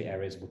 forestry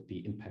areas, would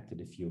be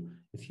impacted if you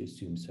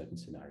assume certain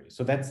scenarios.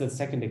 So that's the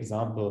second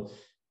example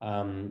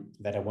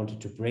that I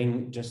wanted to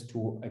bring, just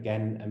to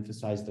again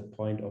emphasize the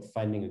point of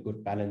finding a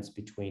good balance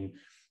between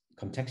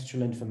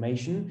contextual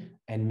information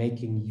and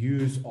making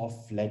use of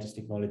latest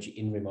technology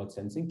in remote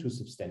sensing to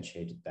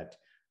substantiate that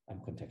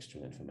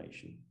contextual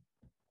information.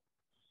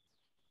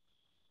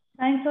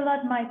 Thanks a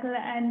lot, Michael,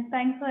 and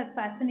thanks for a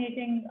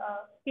fascinating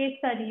case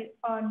study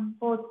on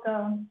both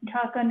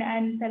Jharkhand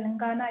and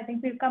Telangana. I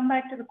think we'll come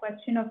back to the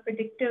question of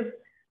predictive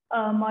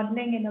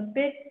modeling in a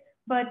bit.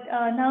 But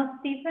now,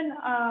 Stephen,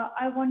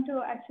 I want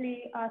to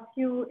actually ask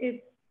you if,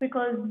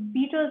 because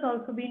VITO has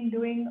also been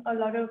doing a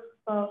lot of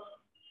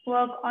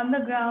work on the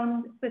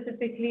ground,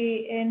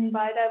 specifically in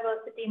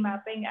biodiversity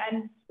mapping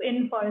and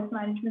in forest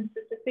management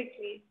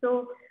specifically.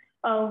 So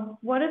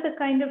what are the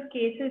kind of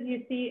cases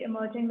you see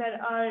emerging that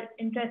are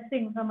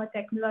interesting from a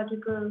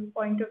technological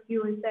point of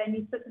view? Is there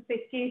any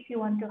specific case you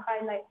want to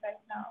highlight right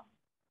now?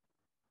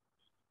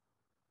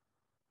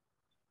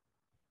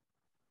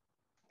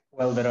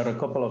 Well, there are a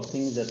couple of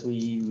things that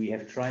we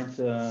have tried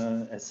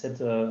to set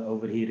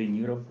over here in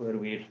Europe, where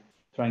we're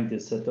trying to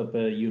set up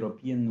a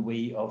European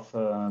way of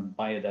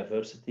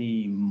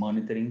biodiversity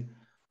monitoring,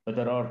 but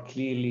there are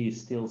clearly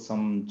still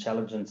some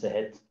challenges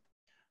ahead.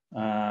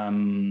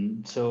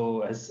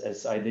 So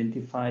as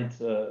identified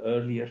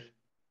earlier,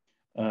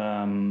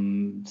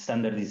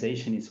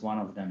 standardization is one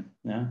of them,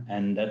 yeah?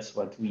 And that's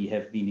what we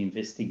have been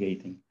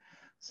investigating.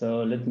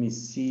 So let me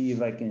see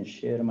if I can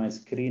share my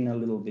screen a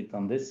little bit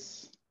on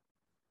this,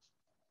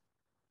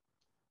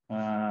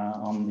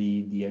 on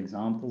the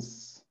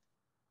examples.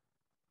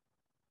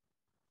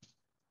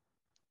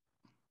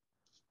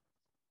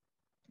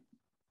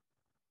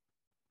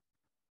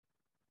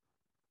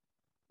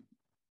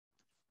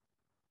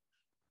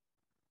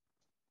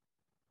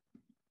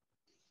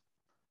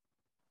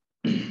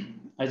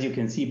 As you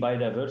can see,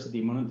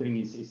 biodiversity monitoring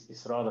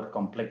is rather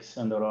complex,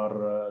 and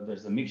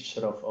there's a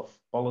mixture of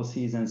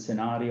policies and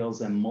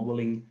scenarios and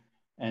modeling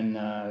and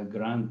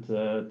ground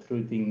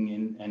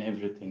truthing and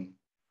everything.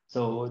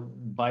 So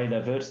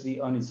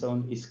biodiversity on its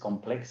own is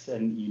complex,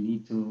 and you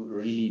need to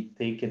really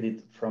take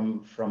it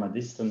from a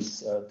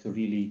distance to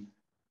really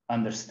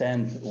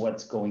understand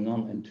what's going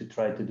on and to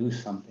try to do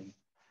something.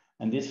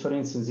 And this, for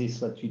instance,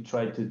 is what we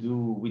try to do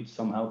with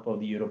some help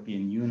of the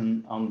European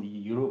Union on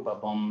the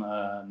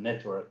EuropaBON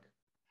network,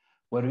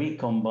 where we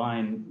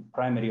combine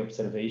primary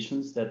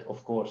observations that,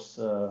 of course,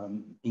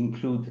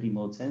 include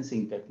remote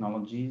sensing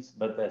technologies,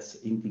 but as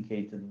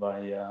indicated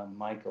by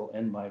Michael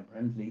and by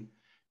Bremley,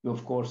 you,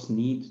 of course,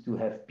 need to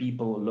have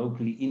people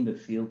locally in the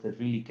field that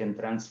really can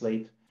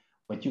translate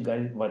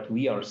what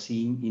we are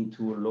seeing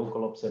into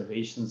local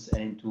observations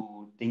and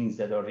into things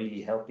that are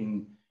really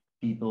helping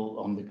people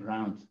on the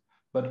ground.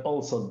 But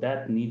also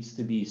that needs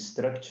to be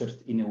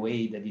structured in a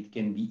way that it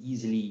can be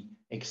easily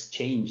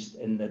exchanged,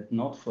 and that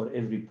not for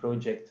every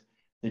project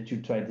that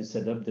you try to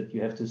set up that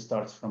you have to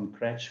start from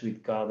scratch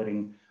with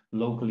gathering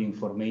local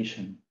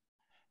information.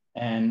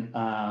 And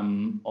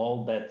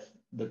all that,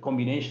 the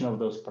combination of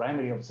those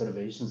primary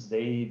observations,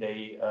 they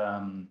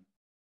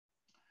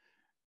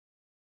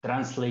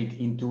translate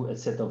into a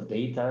set of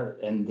data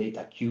and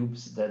data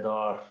cubes that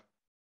are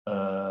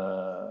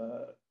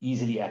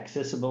easily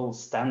accessible,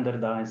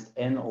 standardized,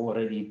 and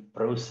already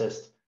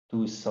processed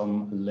to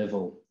some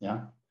level, yeah?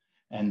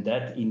 And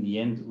that in the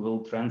end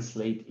will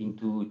translate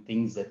into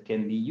things that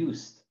can be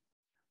used.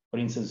 For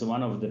instance,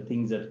 one of the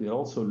things that we're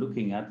also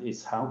looking at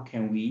is how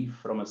can we,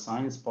 from a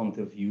science point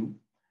of view,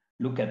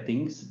 look at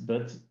things,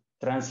 but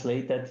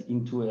translate that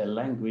into a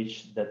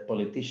language that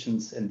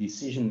politicians and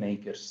decision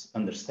makers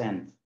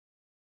understand.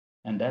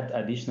 And that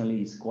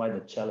additionally is quite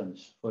a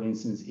challenge. For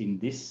instance, in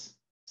this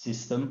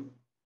system,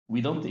 we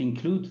don't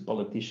include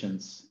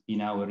politicians in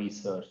our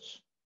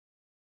research.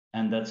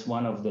 And that's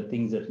one of the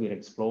things that we're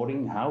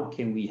exploring. How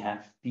can we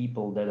have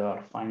people that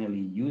are finally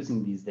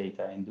using these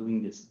data and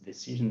doing this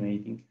decision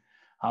making?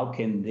 How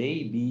can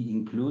they be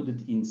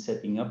included in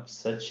setting up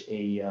such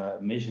a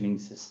measuring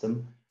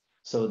system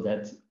so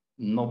that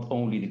not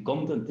only the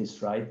content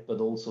is right, but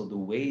also the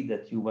way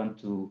that you want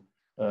to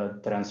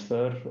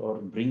transfer or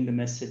bring the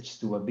message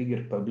to a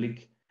bigger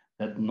public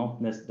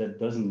that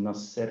doesn't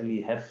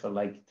necessarily have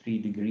like 3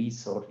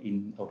 degrees or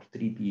 3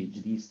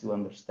 PhDs to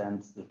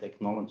understand the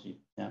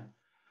technology. Yeah.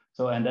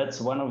 So, and that's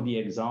one of the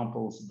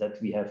examples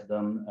that we have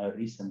done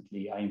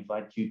recently. I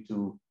invite you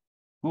to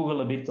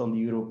Google a bit on the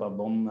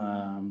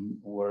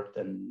EuropaBON word,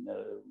 and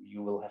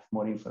you will have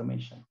more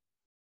information.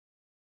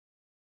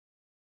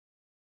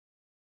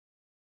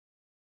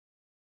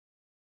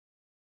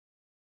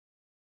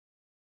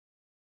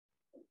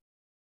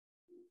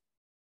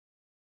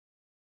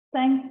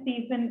 Thanks,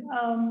 Stephen.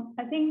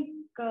 I think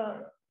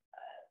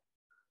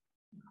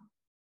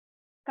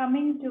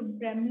coming to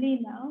Bremley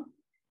now.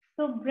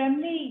 So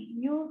Bremley,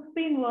 you've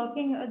been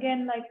working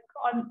again,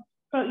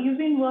 you've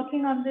been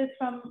working on this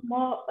from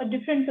a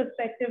different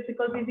perspective,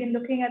 because we've been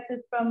looking at this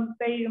from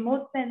very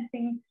remote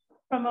sensing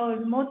from a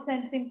remote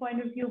sensing point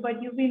of view,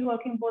 but you've been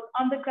working both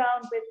on the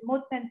ground with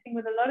remote sensing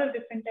with a lot of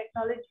different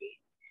technologies.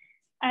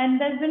 And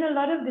there's been a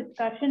lot of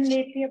discussion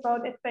lately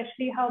about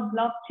especially how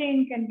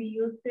blockchain can be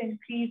used to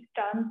increase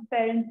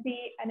transparency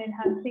and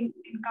enhancing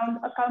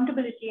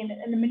accountability and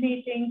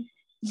eliminating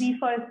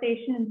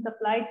deforestation in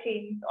supply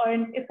chains or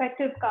in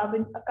effective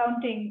carbon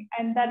accounting.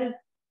 And that is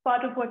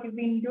part of what you've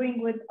been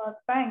doing with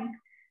EarthBank.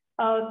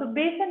 So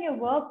based on your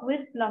work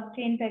with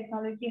blockchain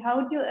technology,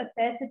 how do you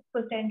assess its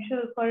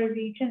potential for a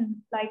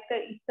region like the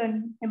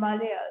Eastern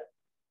Himalayas?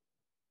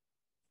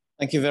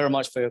 Thank you very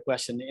much for your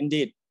question.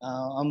 Indeed,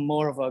 I'm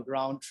more of a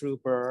ground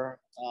trooper,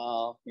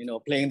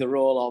 playing the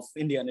role of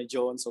Indiana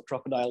Jones or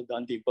Crocodile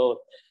Dundee both.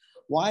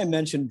 Why I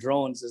mentioned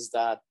drones is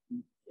that,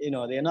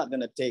 they're not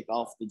going to take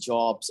off the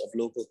jobs of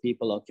local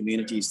people or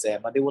communities there,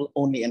 but they will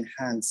only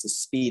enhance the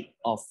speed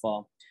of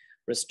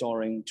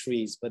restoring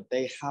trees, but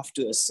they have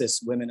to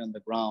assist women on the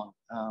ground.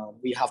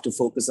 We have to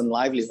focus on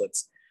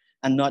livelihoods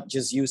and not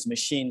just use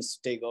machines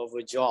to take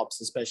over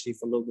jobs, especially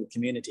for local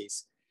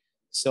communities.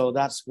 So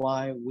that's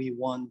why we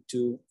want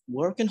to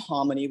work in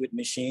harmony with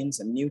machines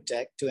and new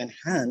tech to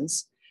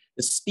enhance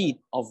the speed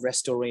of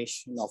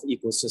restoration of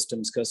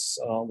ecosystems, because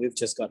we've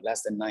just got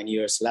less than 9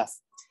 years left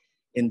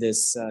in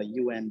this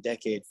UN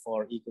decade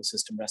for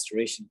ecosystem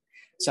restoration.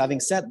 So having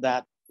said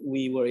that,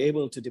 we were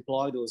able to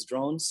deploy those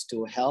drones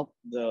to help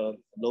the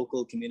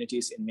local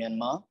communities in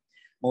Myanmar,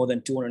 more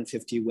than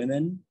 250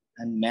 women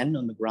and men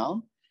on the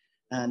ground.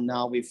 And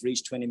now we've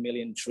reached 20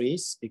 million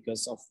trees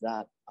because of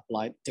that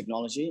applied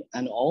technology,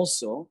 and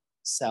also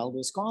sell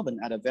those carbon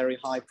at a very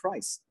high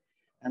price.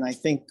 And I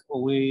think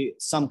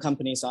some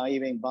companies are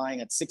even buying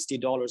at $60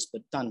 per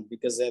ton,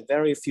 because there are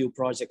very few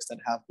projects that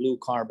have blue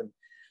carbon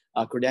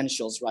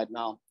credentials right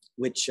now,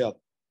 which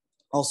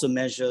also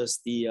measures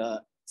the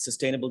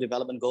sustainable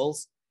development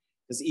goals,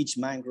 because each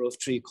mangrove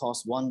tree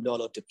costs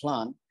 $1 to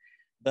plant,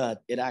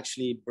 but it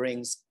actually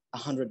brings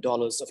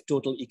 $100 of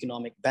total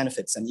economic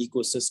benefits and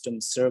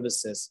ecosystem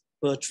services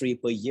per tree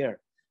per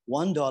year.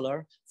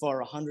 $1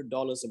 for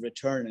 $100 of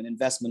return and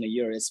investment a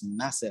year is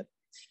massive.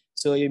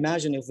 So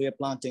imagine if we are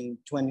planting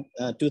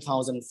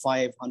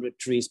 2,500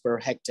 trees per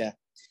hectare,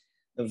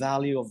 the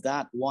value of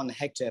that 1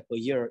 hectare per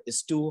year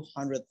is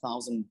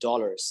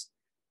 $200,000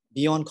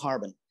 beyond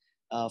carbon.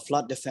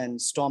 Flood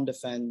defense, storm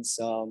defense,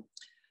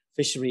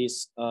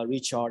 fisheries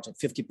recharge at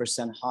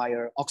 50%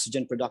 higher,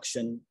 oxygen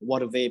production,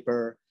 water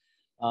vapor,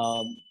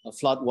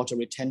 flood water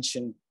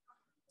retention,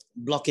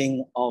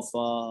 blocking of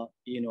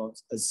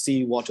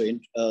seawater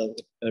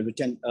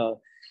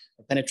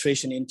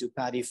penetration into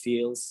paddy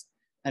fields,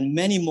 and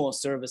many more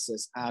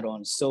services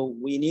add-ons. So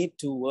we need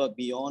to work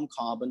beyond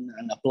carbon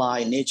and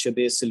apply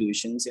nature-based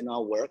solutions in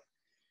our work.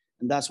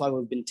 And that's why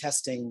we've been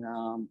testing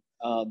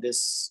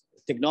this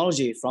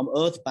technology from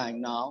EarthBank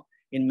now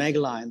in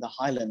Meghalaya in the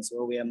highlands,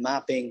 where we are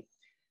mapping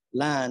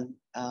land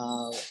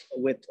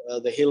with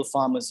the Hill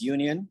Farmers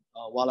Union.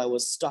 While I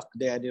was stuck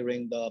there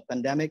during the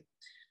pandemic,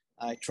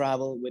 I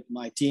traveled with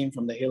my team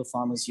from the Hill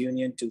Farmers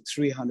Union to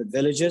 300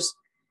 villages,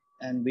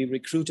 and we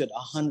recruited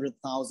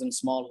 100,000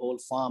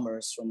 smallhold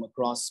farmers from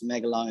across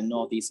Meghalaya and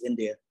Northeast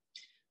India,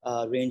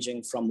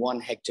 ranging from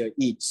 1 hectare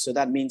each. So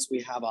that means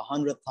we have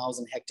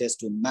 100,000 hectares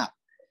to map.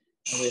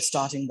 And we're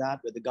starting that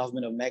with the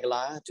government of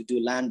Meghalaya to do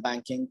land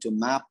banking, to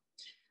map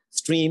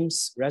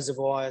streams,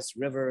 reservoirs,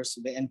 rivers,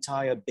 the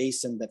entire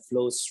basin that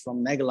flows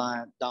from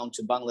Meghalaya down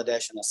to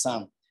Bangladesh and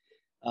Assam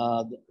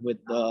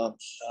with the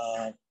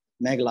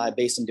Meghalaya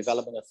Basin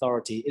Development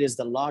Authority. It is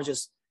the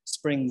largest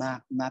spring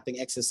mapping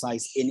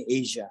exercise in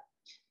Asia.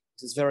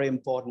 It's very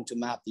important to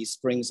map these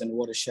springs and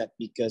watershed,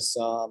 because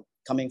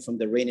coming from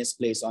the rainiest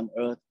place on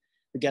earth,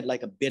 we get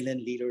like 1 billion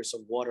liters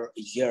of water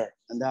a year,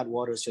 and that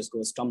water just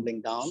goes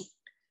tumbling down.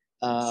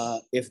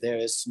 If there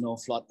is no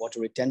flood water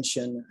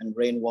retention and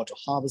rainwater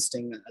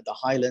harvesting at the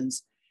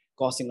highlands,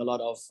 causing a lot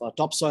of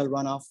topsoil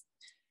runoff,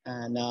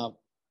 and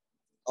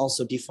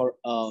also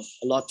a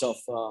lot of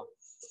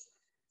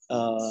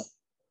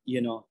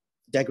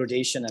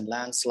degradation and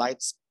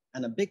landslides,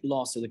 and a big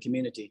loss to the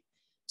community.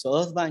 So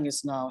EarthBank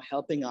is now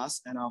helping us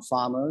and our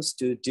farmers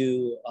to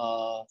do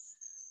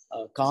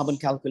carbon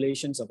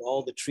calculations of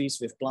all the trees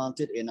we've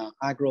planted in our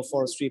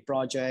agroforestry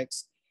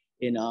projects,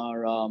 in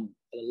our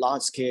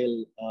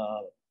large-scale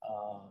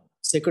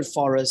sacred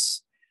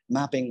forests,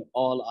 mapping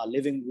all our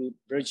living root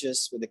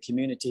bridges with the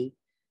community.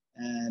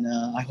 And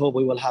I hope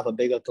we will have a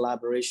bigger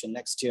collaboration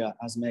next year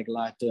as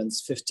Meghalaya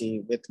turns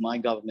 50 with my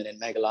government in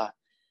Meghalaya,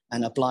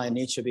 and apply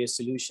nature-based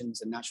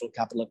solutions and natural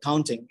capital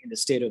accounting in the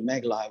state of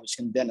Meghalaya, which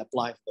can then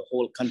apply for the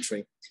whole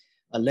country,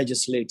 a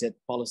legislated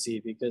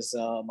policy, because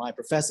my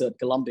professor at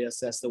Columbia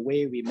says the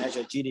way we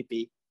measure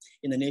GDP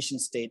in the nation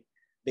state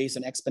based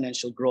on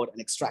exponential growth and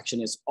extraction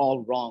is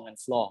all wrong and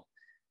flawed.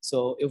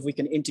 So if we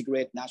can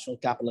integrate national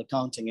capital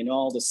accounting in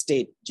all the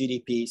state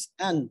GDPs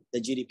and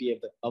the GDP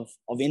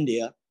of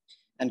India,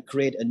 and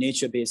create a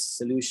nature-based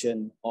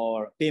solution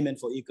or payment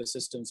for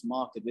ecosystems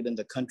market within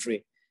the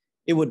country,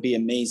 it would be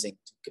amazing.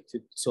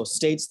 So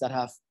states that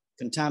have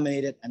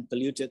contaminated and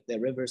polluted their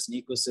rivers and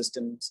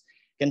ecosystems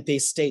can pay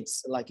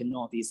states like in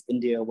Northeast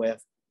India, where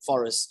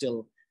forests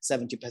still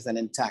 70%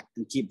 intact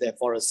and keep their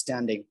forests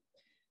standing,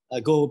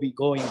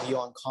 going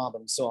beyond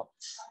carbon. So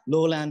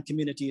lowland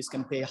communities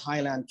can pay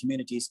highland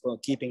communities for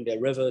keeping their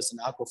rivers and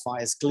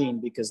aquifers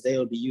clean because they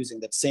will be using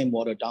that same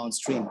water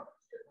downstream,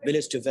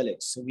 village to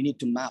village. So we need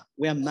to map.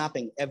 We are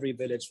mapping every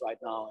village right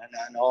now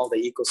and all the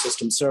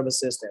ecosystem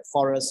services, their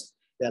forests,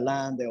 their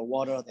land, their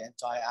water, their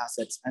entire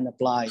assets, and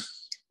apply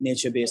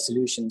nature-based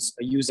solutions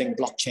using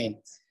blockchain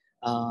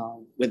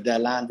with their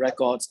land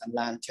records and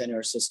land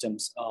tenure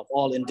systems of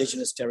all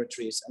indigenous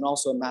territories, and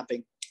also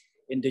mapping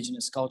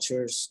indigenous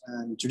cultures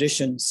and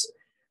traditions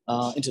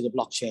into the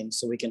blockchain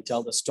so we can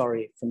tell the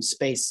story from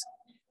space,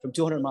 from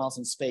 200 miles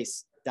in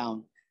space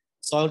down,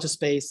 soil to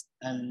space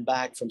and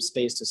back from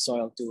space to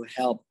soil to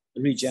help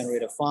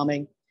regenerative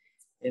farming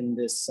in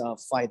this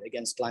fight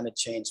against climate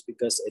change,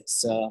 because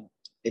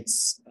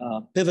it's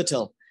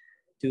pivotal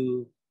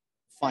to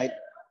fight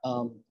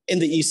in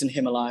the Eastern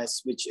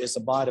Himalayas, which is a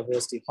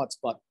biodiversity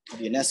hotspot of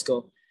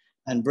UNESCO,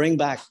 and bring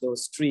back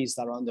those trees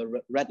that are on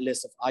the red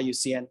list of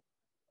IUCN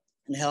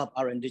and help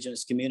our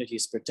indigenous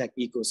communities protect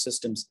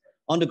ecosystems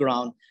on the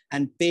ground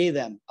and pay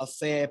them a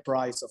fair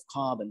price of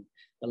carbon,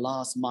 the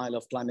last mile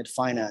of climate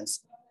finance,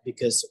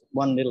 because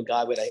one little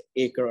guy with an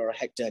acre or a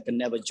hectare can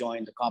never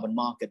join the carbon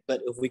market.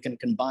 But if we can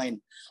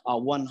combine our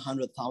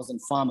 100,000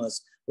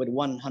 farmers with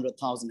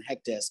 100,000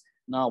 hectares,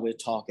 now we're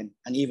talking,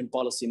 and even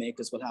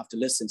policymakers will have to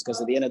listen, because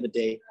at the end of the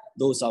day,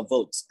 those are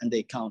votes and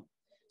they count.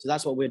 So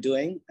that's what we're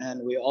doing.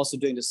 And we're also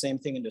doing the same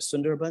thing in the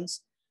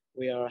Sundarbans.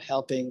 We are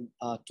helping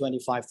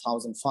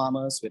 25,000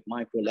 farmers with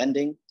micro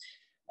lending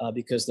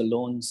because the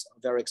loans are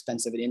very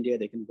expensive in India.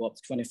 They can go up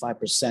to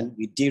 25%.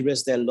 We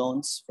de-risk their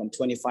loans from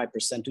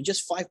 25% to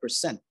just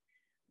 5%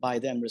 by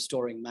them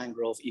restoring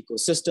mangrove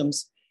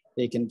ecosystems.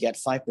 They can get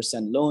 5%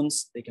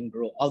 loans. They can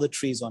grow other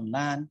trees on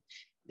land.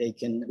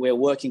 We're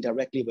working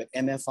directly with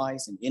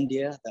MFIs in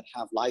India that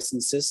have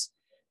licenses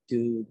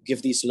to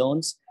give these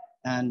loans.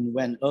 And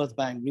when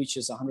EarthBank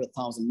reaches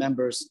 100,000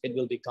 members, it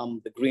will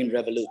become the Green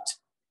Revolut,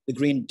 the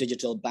green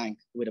digital bank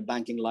with a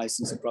banking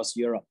license across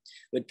Europe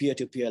with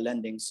peer-to-peer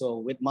lending. So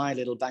with my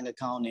little bank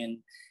account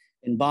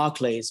in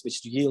Barclays,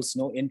 which yields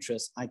no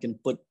interest, I can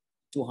put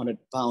 200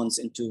 pounds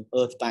into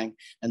EarthBank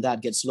and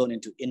that gets loaned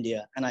into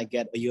India, and I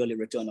get a yearly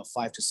return of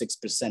 5 to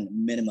 6%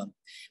 minimum.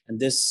 And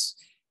this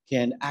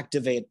can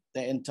activate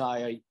the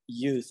entire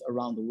youth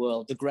around the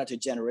world, the Greta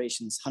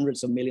generations,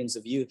 hundreds of millions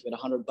of youth with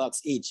 $100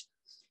 each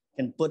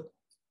can put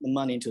the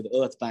money into the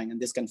EarthBank,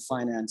 and this can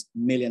finance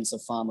millions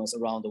of farmers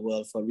around the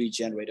world for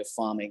regenerative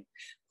farming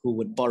who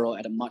would borrow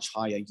at a much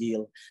higher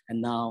yield.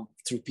 And now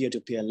through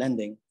peer-to-peer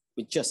lending,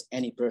 with just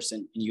any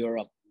person in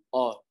Europe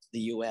or the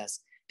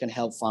US can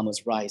help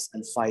farmers rise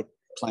and fight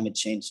climate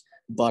change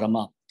bottom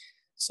up.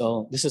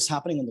 So this is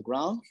happening on the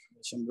ground,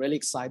 which I'm really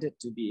excited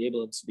to be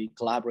able to be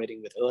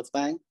collaborating with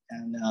EarthBank.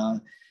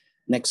 And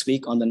next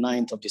week on the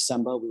 9th of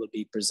December, we will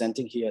be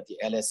presenting here at the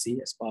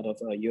LSE as part of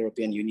a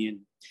European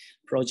Union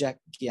project,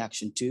 Key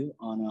Action 2,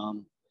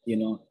 on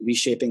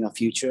reshaping our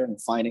future and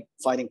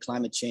fighting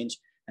climate change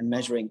and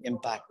measuring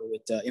impact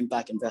with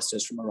impact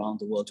investors from around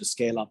the world to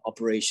scale up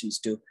operations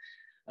to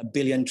 1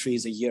 billion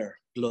trees a year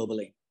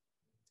globally.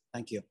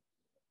 Thank you.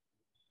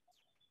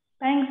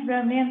 Thanks,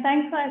 Bremley, and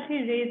thanks for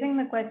actually raising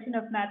the question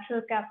of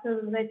natural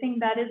capital. I think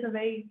that is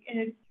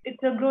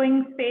it's a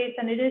growing space,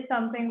 and it is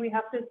something we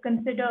have to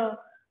consider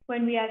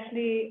when we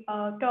actually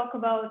talk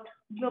about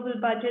global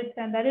budgets,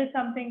 and that is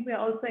something we're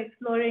also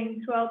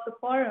exploring throughout the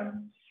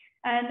forum.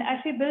 And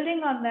actually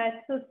building on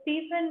that, so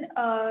Stephen,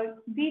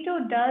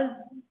 VITO does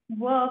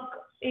work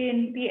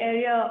in the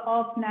area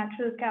of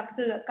natural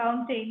capital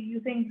accounting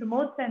using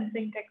remote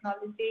sensing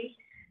technology.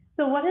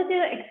 So what has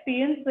your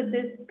experience with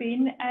this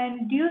been,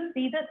 and do you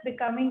see this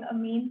becoming a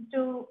means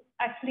to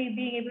actually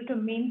being able to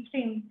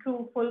mainstream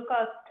true full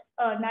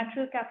cost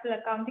natural capital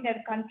accounting at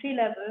a country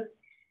level,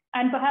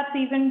 and perhaps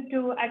even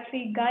to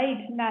actually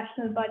guide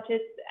national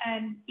budgets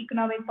and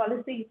economic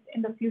policies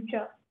in the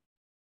future?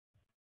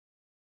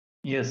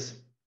 Yes,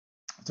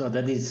 so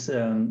that is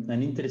an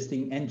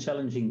interesting and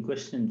challenging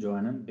question,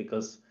 Joanna,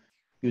 because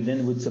you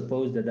then would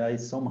suppose that I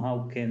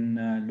somehow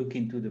can look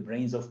into the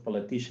brains of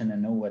politicians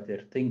and know what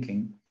they're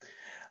thinking.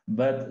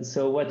 But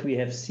so what we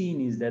have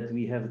seen is that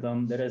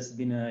there has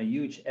been a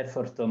huge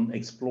effort on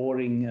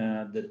exploring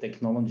the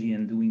technology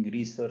and doing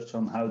research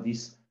on how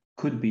this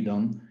could be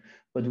done.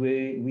 But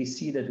we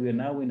see that we're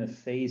now in a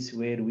phase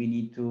where we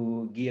need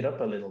to gear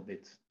up a little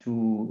bit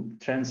to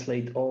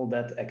translate all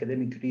that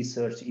academic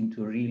research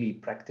into really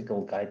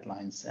practical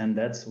guidelines. And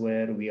that's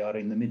where we are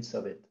in the midst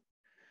of it.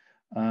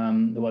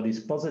 What is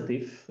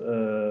positive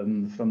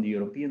from the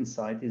European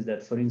side is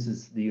that, for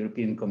instance, the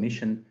European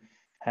Commission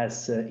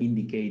has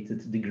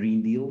indicated the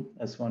Green Deal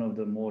as one of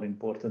the more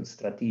important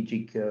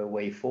strategic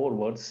way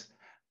forwards.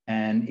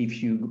 And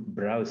if you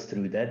browse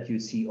through that, you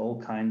see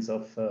all kinds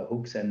of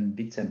hooks and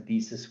bits and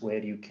pieces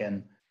where you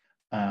can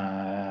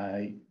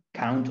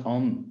count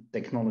on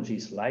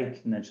technologies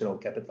like natural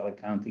capital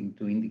accounting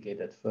to indicate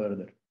that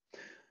further.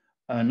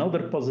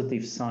 Another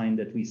positive sign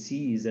that we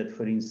see is that,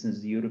 for instance,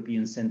 the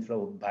European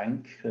Central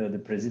Bank, the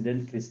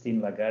President,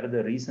 Christine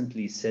Lagarde,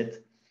 recently said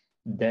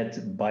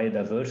that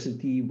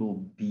biodiversity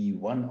will be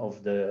one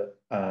of the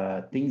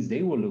things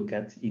they will look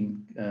at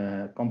in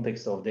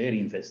context of their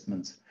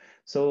investments.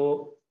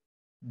 So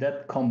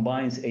that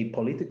combines a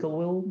political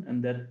will,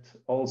 and that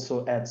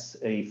also adds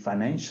a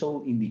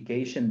financial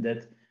indication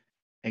that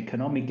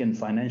economic and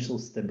financial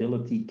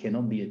stability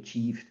cannot be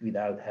achieved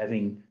without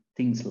having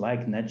things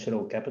like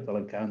natural capital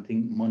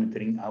accounting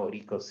monitoring our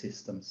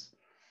ecosystems.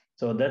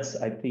 So that's,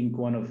 I think,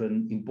 one of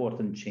an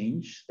important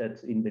change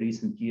that in the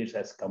recent years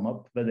has come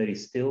up, but there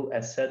is still,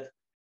 as said,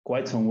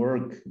 quite some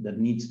work that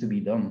needs to be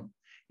done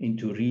and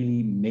to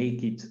really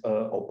make it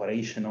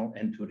operational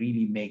and to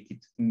really make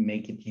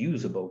it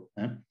usable.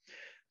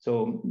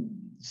 So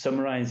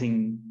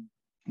summarizing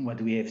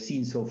what we have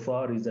seen so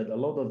far is that a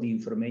lot of the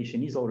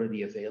information is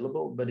already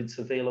available, but it's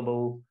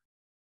available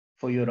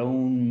for your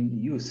own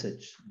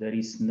usage. There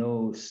is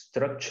no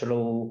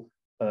structural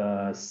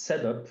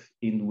setup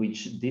in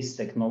which this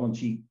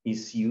technology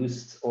is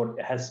used or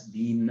has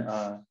been,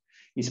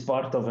 is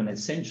part of an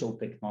essential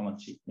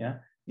technology. Yeah,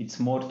 it's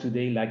more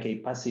today like a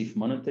passive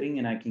monitoring,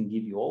 and I can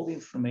give you all the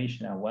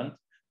information I want,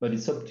 but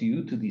it's up to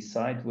you to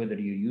decide whether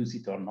you use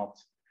it or not.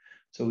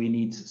 So we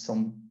need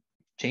some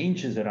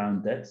changes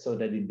around that so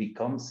that it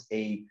becomes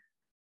a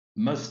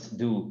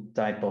must-do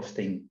type of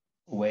thing,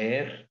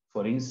 where,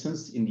 for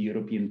instance, in the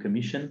European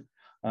Commission,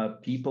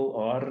 people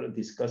are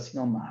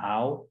discussing on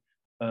how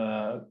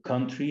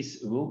countries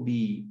will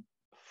be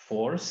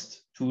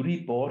forced to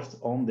report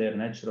on their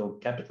natural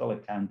capital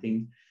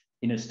accounting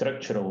in a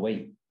structural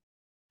way.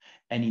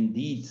 And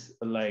indeed,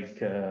 like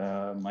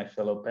my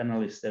fellow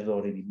panelists have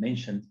already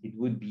mentioned, it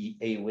would be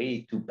a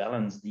way to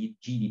balance the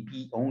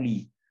GDP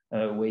only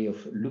way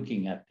of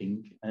looking at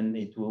things. And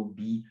it will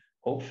be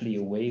hopefully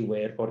a way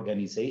where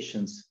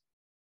organizations,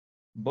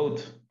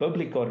 both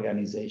public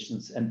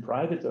organizations and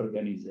private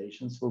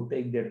organizations, will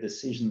take their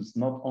decisions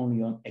not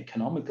only on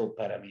economical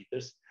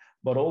parameters,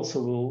 but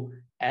also will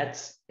add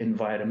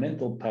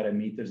environmental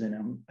parameters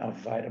and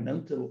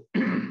environmental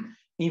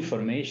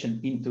information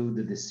into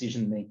the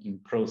decision-making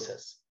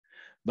process.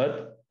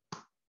 But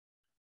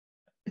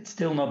it's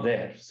still not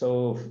there.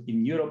 So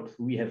in Europe,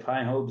 we have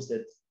high hopes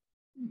that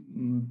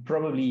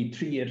probably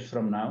 3 years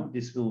from now,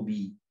 this will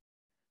be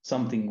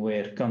something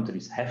where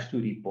countries have to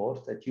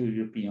report at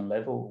European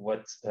level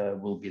what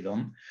will be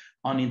done.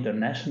 On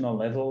international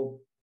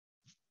level,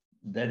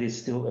 that is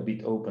still a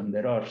bit open.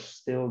 There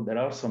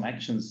are some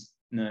actions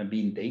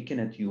being taken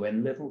at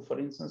UN level, for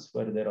instance,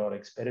 where there are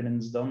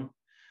experiments done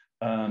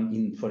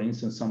in, for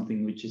instance,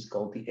 something which is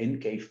called the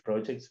ENCAVE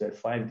projects, where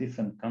 5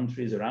 different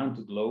countries around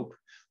the globe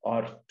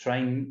are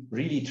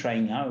really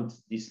trying out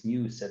this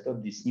new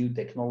setup, this new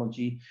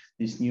technology,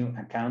 this new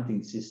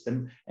accounting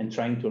system, and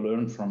trying to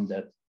learn from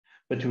that.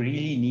 But we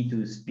really need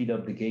to speed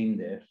up the game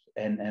there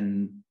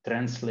and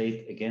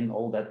translate, again,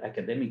 all that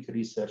academic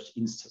research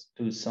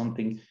into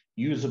something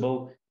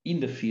usable in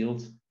the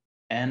field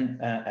and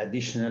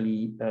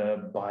additionally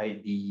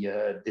by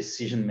the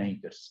decision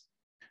makers.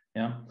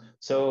 Yeah,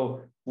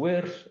 so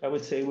I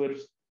would say we're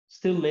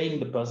still laying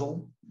the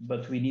puzzle,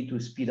 but we need to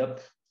speed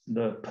up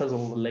the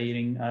puzzle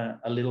layering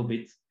a little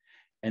bit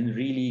and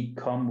really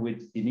come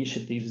with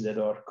initiatives that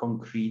are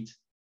concrete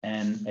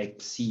and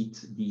exceed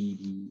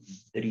the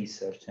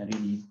research and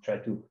really try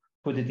to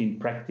put it in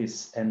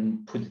practice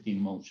and put it in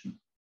motion.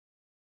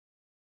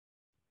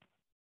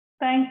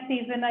 Thanks,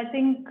 Stephen. I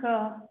think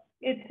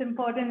it's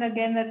important,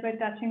 again, that we're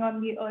touching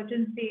on the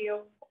urgency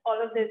of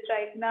all of this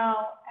right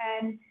now.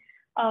 And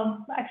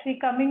actually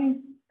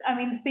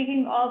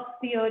speaking of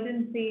the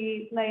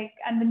urgency,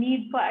 and the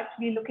need for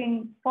actually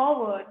looking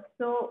forward.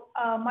 So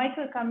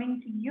Michael,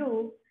 coming to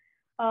you,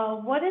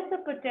 what is the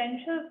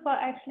potential for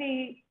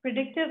actually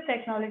predictive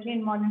technology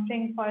in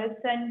monitoring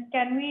forests? And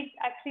can we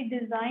actually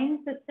design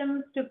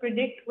systems to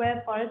predict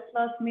where forest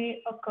loss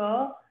may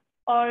occur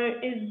or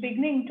is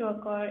beginning to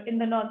occur in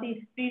the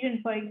Northeast region,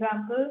 for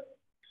example?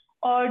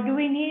 Or do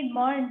we need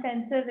more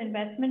intensive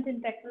investment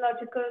in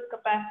technological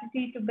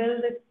capacity to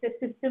build the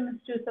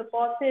systems to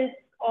support this?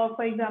 Or,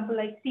 for example,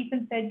 like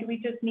Stephen said, do we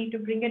just need to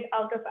bring it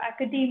out of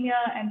academia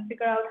and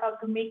figure out how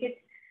to make it,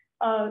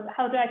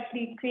 how to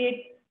actually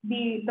create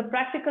the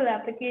practical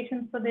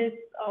applications for this?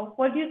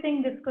 What do you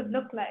think this could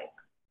look like?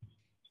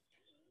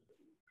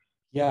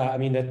 Yeah, I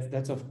mean,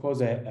 that's of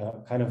course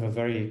a kind of a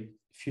very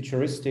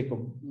futuristic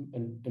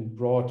and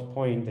broad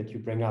point that you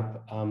bring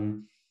up. I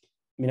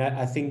mean,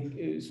 I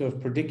think sort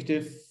of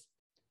predictive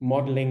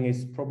modeling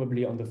is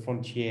probably on the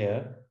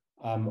frontier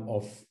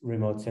of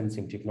remote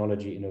sensing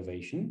technology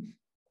innovation.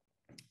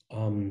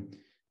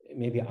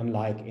 Maybe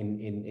unlike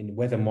in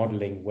weather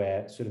modeling,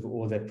 where sort of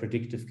all that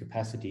predictive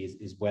capacity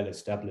is well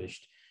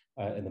established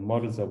and the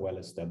models are well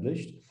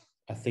established.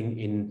 I think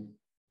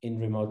in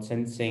remote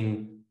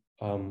sensing,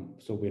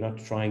 so we're not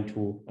trying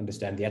to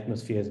understand the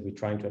atmospheres, we're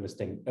trying to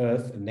understand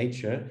Earth and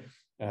nature,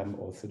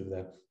 or sort of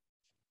the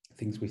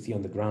things we see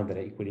on the ground that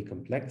are equally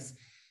complex.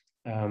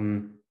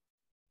 And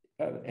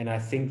I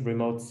think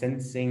remote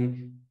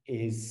sensing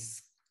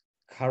is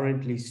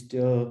currently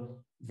still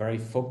very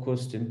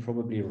focused, and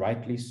probably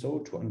rightly so,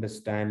 to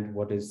understand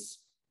what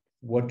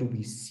do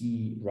we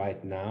see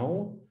right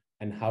now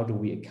and how do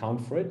we account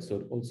for it. So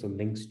it also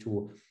links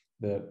to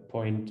the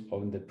point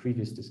on the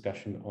previous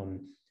discussion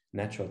on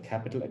natural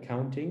capital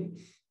accounting,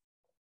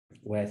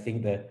 where I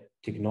think the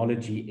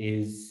technology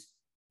is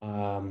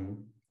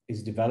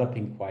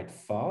developing quite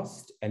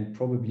fast and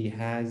probably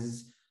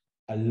has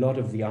a lot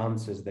of the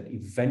answers that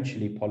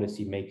eventually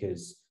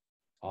policymakers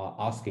are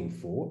asking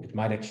for. It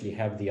might actually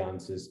have the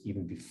answers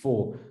even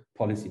before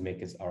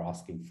policymakers are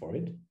asking for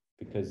it,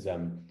 because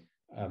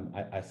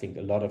I think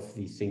a lot of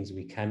these things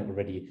we can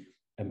already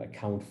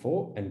account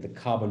for, and the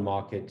carbon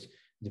market,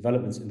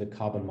 developments in the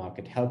carbon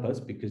market help us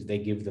because they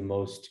give the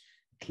most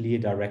clear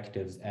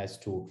directives as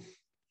to,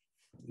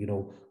 you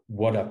know,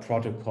 what are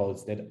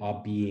protocols that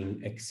are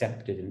being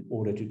accepted in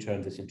order to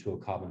turn this into a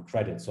carbon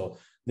credit. So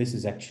this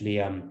is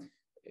actually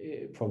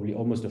probably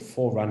almost a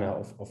forerunner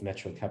of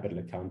natural capital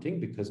accounting,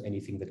 because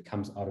anything that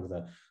comes out of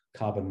the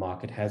carbon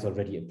market has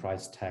already a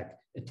price tag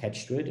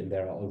attached to it, and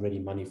there are already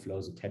money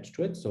flows attached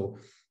to it. So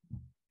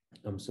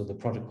so the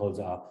protocols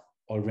are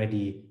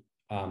already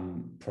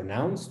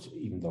pronounced,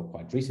 even though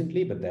quite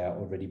recently, but they are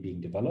already being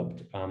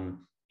developed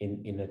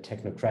in a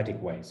technocratic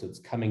way. So it's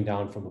coming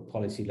down from a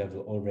policy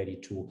level already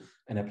to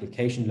an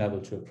application level,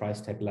 to a price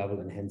tag level,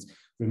 and hence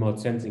remote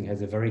sensing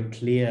has a very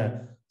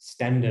clear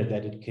standard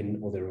that it can,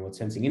 or the remote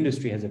sensing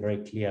industry has a very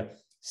clear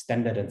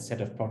standard and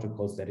set of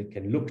protocols that it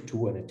can look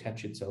to and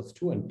attach itself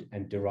to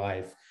and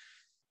derive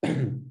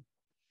and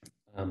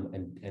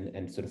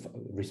sort of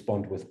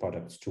respond with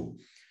products to.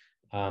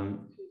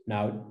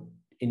 Now,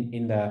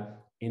 in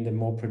the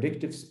more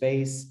predictive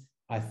space,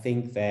 I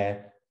think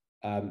there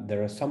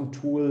are some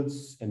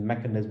tools and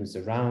mechanisms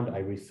around. I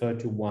refer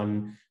to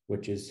one,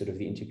 which is sort of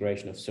the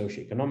integration of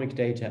socioeconomic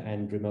data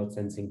and remote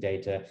sensing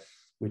data,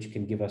 which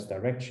can give us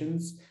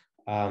directions.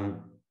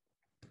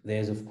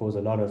 There's, of course,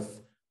 a lot of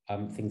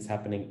things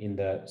happening in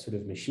the sort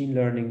of machine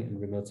learning and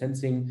remote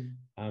sensing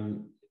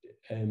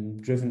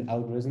driven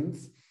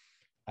algorithms.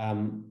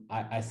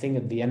 I think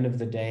at the end of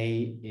the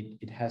day,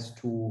 it has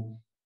to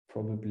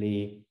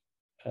probably,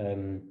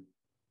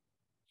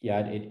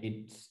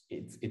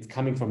 it's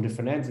coming from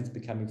different ends. It's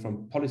becoming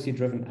from policy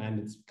driven, and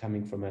it's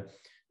coming from a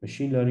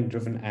machine learning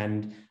driven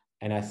end.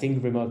 And I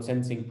think remote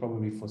sensing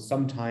probably for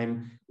some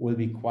time will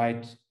be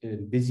quite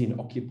busy and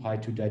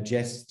occupied to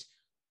digest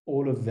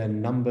all of the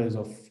numbers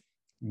of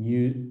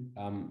new,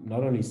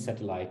 not only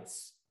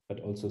satellites,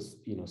 but also,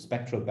 you know,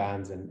 spectral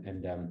bands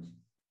and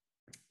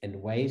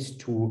ways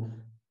to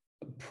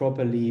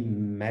properly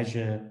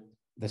measure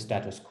the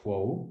status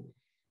quo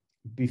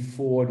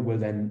before it will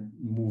then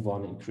move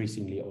on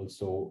increasingly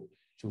also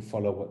to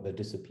follow what the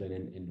discipline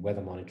in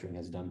weather monitoring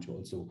has done to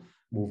also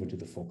move into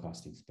the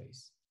forecasting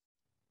space.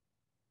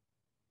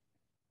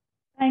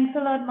 Thanks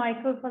a lot,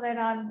 Michael, for that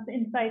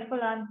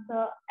insightful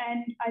answer.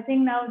 And I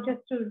think now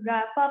just to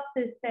wrap up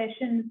this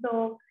session,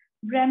 so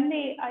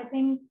Bremley, I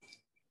think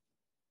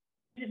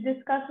to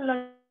discuss a lot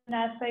of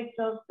aspects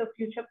of the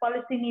future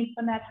policy needs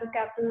for natural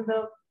capital,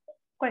 the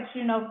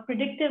question of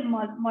predictive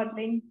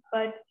modeling,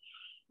 but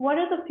what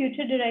are the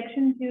future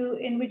directions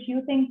in which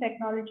you think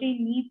technology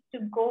needs to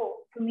go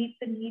to meet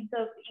the needs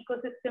of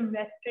ecosystem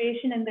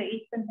restoration in the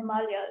Eastern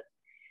Himalayas?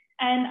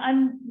 And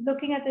I'm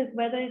looking at this,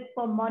 whether it's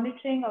for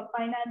monitoring or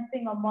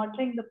financing or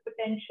monitoring the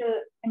potential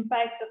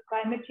impacts of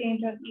climate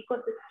change on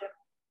ecosystems.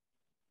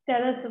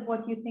 Tell us of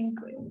what you think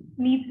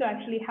needs to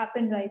actually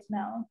happen right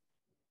now.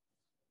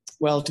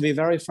 Well, to be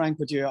very frank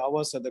with you, I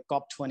was at the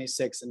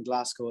COP26 in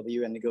Glasgow, the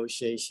UN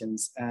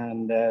negotiations,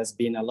 and there's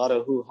been a lot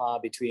of hoo-ha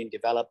between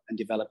developed and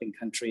developing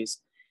countries.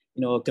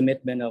 You know, a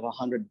commitment of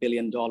 $100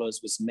 billion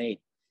was made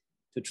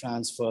to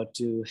transfer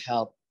to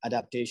help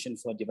adaptation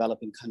for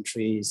developing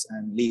countries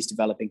and least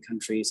developing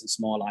countries and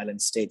small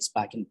island states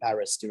back in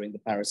Paris during the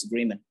Paris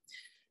Agreement.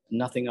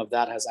 Nothing of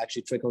that has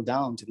actually trickled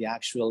down to the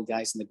actual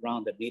guys on the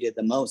ground that need it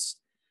the most.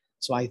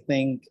 So I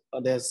think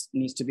there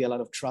needs to be a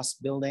lot of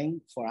trust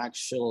building for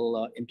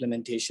actual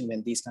implementation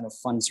when these kind of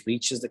funds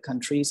reaches the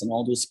countries, and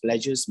all those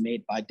pledges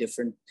made by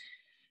different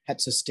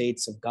heads of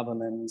states, of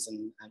governments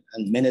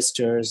and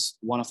ministers,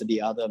 one after the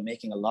other,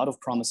 making a lot of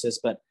promises,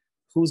 but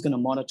who's going to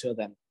monitor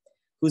them?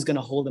 Who's going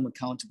to hold them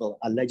accountable?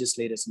 Our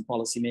legislators and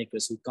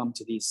policymakers who come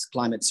to these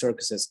climate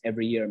circuses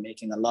every year,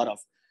 making a lot of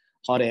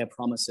hot air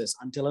promises,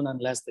 until and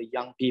unless the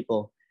young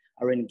people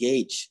are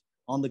engaged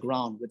on the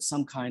ground with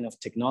some kind of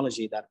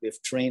technology that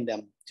we've trained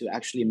them to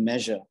actually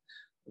measure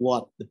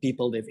what the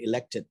people they've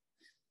elected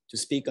to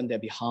speak on their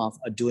behalf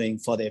are doing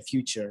for their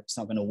future. It's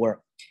not going to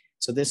work.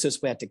 So this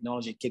is where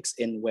technology kicks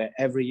in, where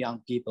every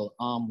young people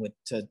armed with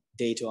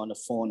data on the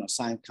phone or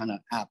some kind of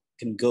app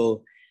can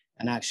go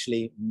and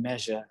actually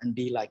measure and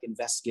be like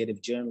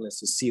investigative journalists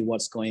to see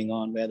what's going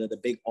on, whether the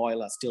big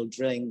oil are still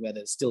drilling,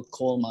 whether it's still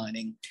coal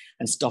mining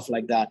and stuff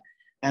like that.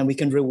 And we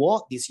can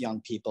reward these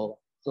young people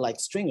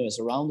like stringers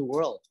around the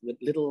world with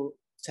little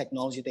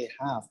technology they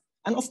have.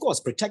 And of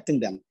course, protecting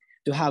them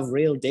to have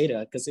real data,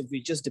 because if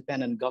we just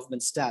depend on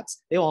government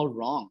stats, they're all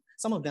wrong.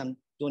 Some of them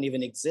don't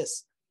even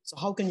exist. So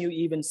how can you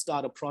even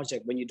start a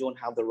project when you don't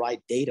have the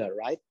right data,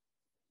 right?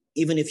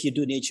 Even if you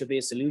do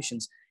nature-based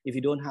solutions, if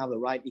you don't have the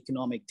right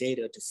economic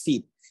data to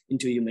feed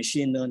into your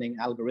machine learning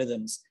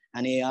algorithms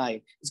and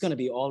AI, it's going to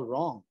be all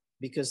wrong,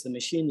 because the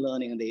machine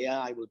learning and the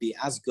AI will be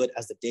as good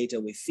as the data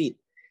we feed.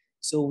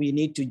 So we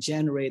need to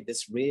generate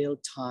this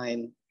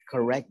real-time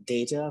correct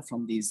data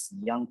from these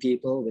young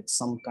people with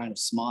some kind of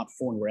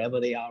smartphone, wherever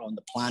they are on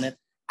the planet,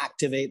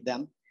 activate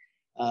them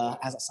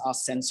as our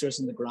sensors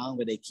in the ground,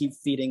 where they keep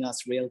feeding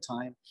us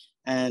real-time,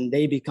 and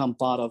they become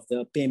part of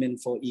the payment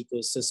for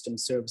ecosystem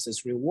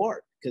services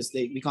reward, because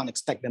we can't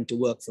expect them to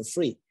work for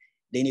free.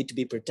 They need to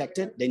be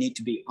protected. They need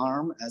to be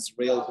armed as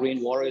real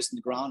green warriors in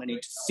the ground. They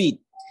need to feed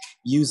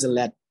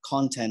user-led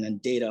content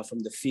and data from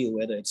the field,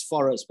 whether it's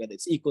forest, whether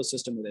it's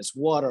ecosystem, whether it's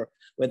water,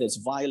 whether it's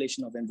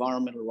violation of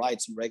environmental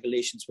rights and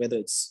regulations, whether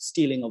it's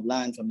stealing of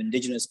land from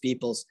indigenous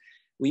peoples.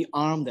 We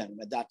arm them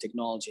with that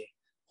technology.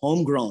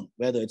 Homegrown,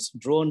 whether it's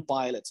drone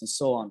pilots and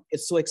so on.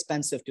 It's so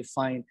expensive to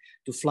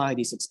fly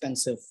these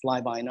expensive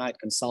fly-by-night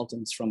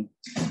consultants from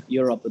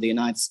Europe or the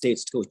United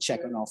States to go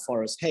check on our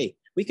forest. Hey,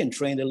 we can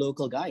train the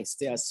local guys.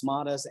 They are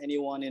smart as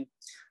anyone in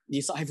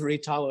these ivory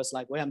towers,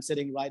 like where I'm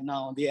sitting right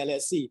now on the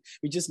LSE.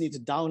 We just need to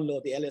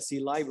download the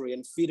LSE library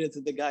and feed it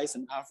to the guys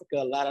in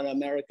Africa, Latin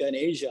America, and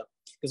Asia,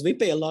 because we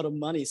pay a lot of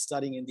money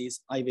studying in these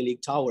Ivy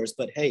League towers.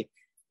 But hey,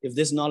 if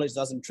this knowledge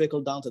doesn't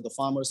trickle down to the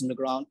farmers on the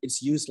ground,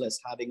 it's useless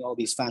having all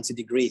these fancy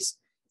degrees.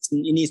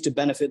 It needs to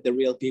benefit the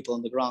real people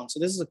on the ground. So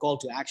this is a call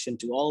to action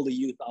to all the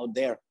youth out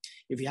there.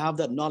 If you have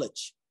that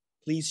knowledge,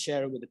 please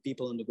share it with the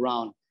people on the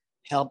ground.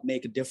 Help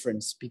make a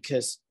difference,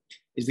 because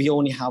we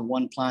only have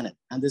one planet,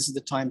 and this is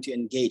the time to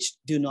engage.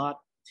 Do not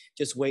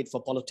just wait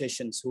for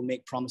politicians who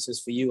make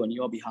promises for you on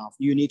your behalf.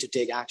 You need to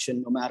take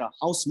action, no matter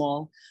how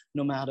small,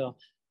 no matter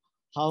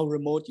how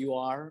remote you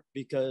are,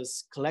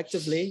 because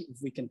collectively, if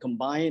we can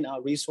combine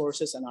our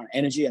resources and our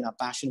energy and our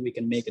passion, we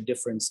can make a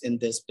difference in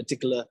this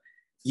particular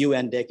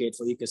UN decade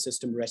for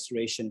ecosystem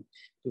restoration,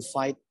 to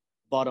fight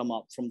bottom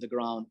up from the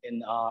ground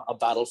in a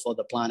battle for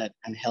the planet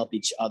and help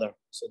each other.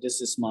 So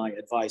this is my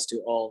advice to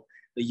all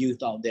the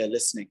youth out there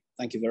listening.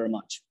 Thank you very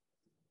much.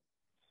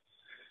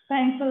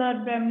 Thanks a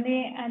lot,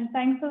 Bremley, and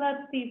thanks a lot,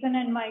 Stephen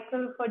and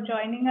Michael, for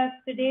joining us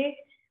today.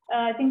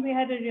 I think we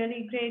had a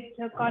really great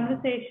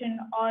conversation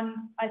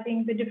on, I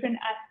think, the different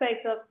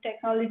aspects of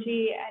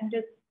technology and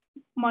just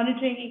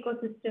monitoring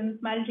ecosystems,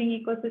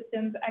 managing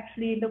ecosystems,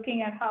 actually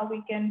looking at how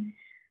we can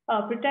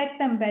protect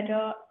them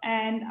better.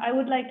 And I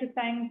would like to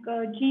thank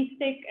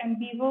G-STIC and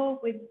VIVO,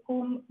 with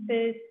whom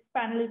this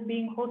panel is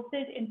being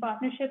hosted in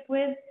partnership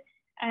with.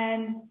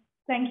 And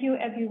thank you,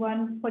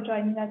 everyone, for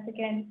joining us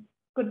again.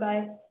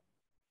 Goodbye.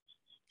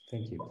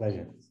 Thank you.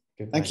 Pleasure.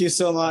 Goodbye. Thank you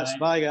so much. Bye,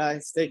 Bye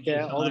guys. Take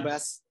care. All the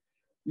best.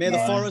 May the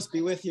forest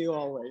be with you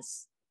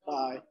always.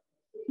 Bye.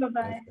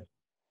 Bye-bye.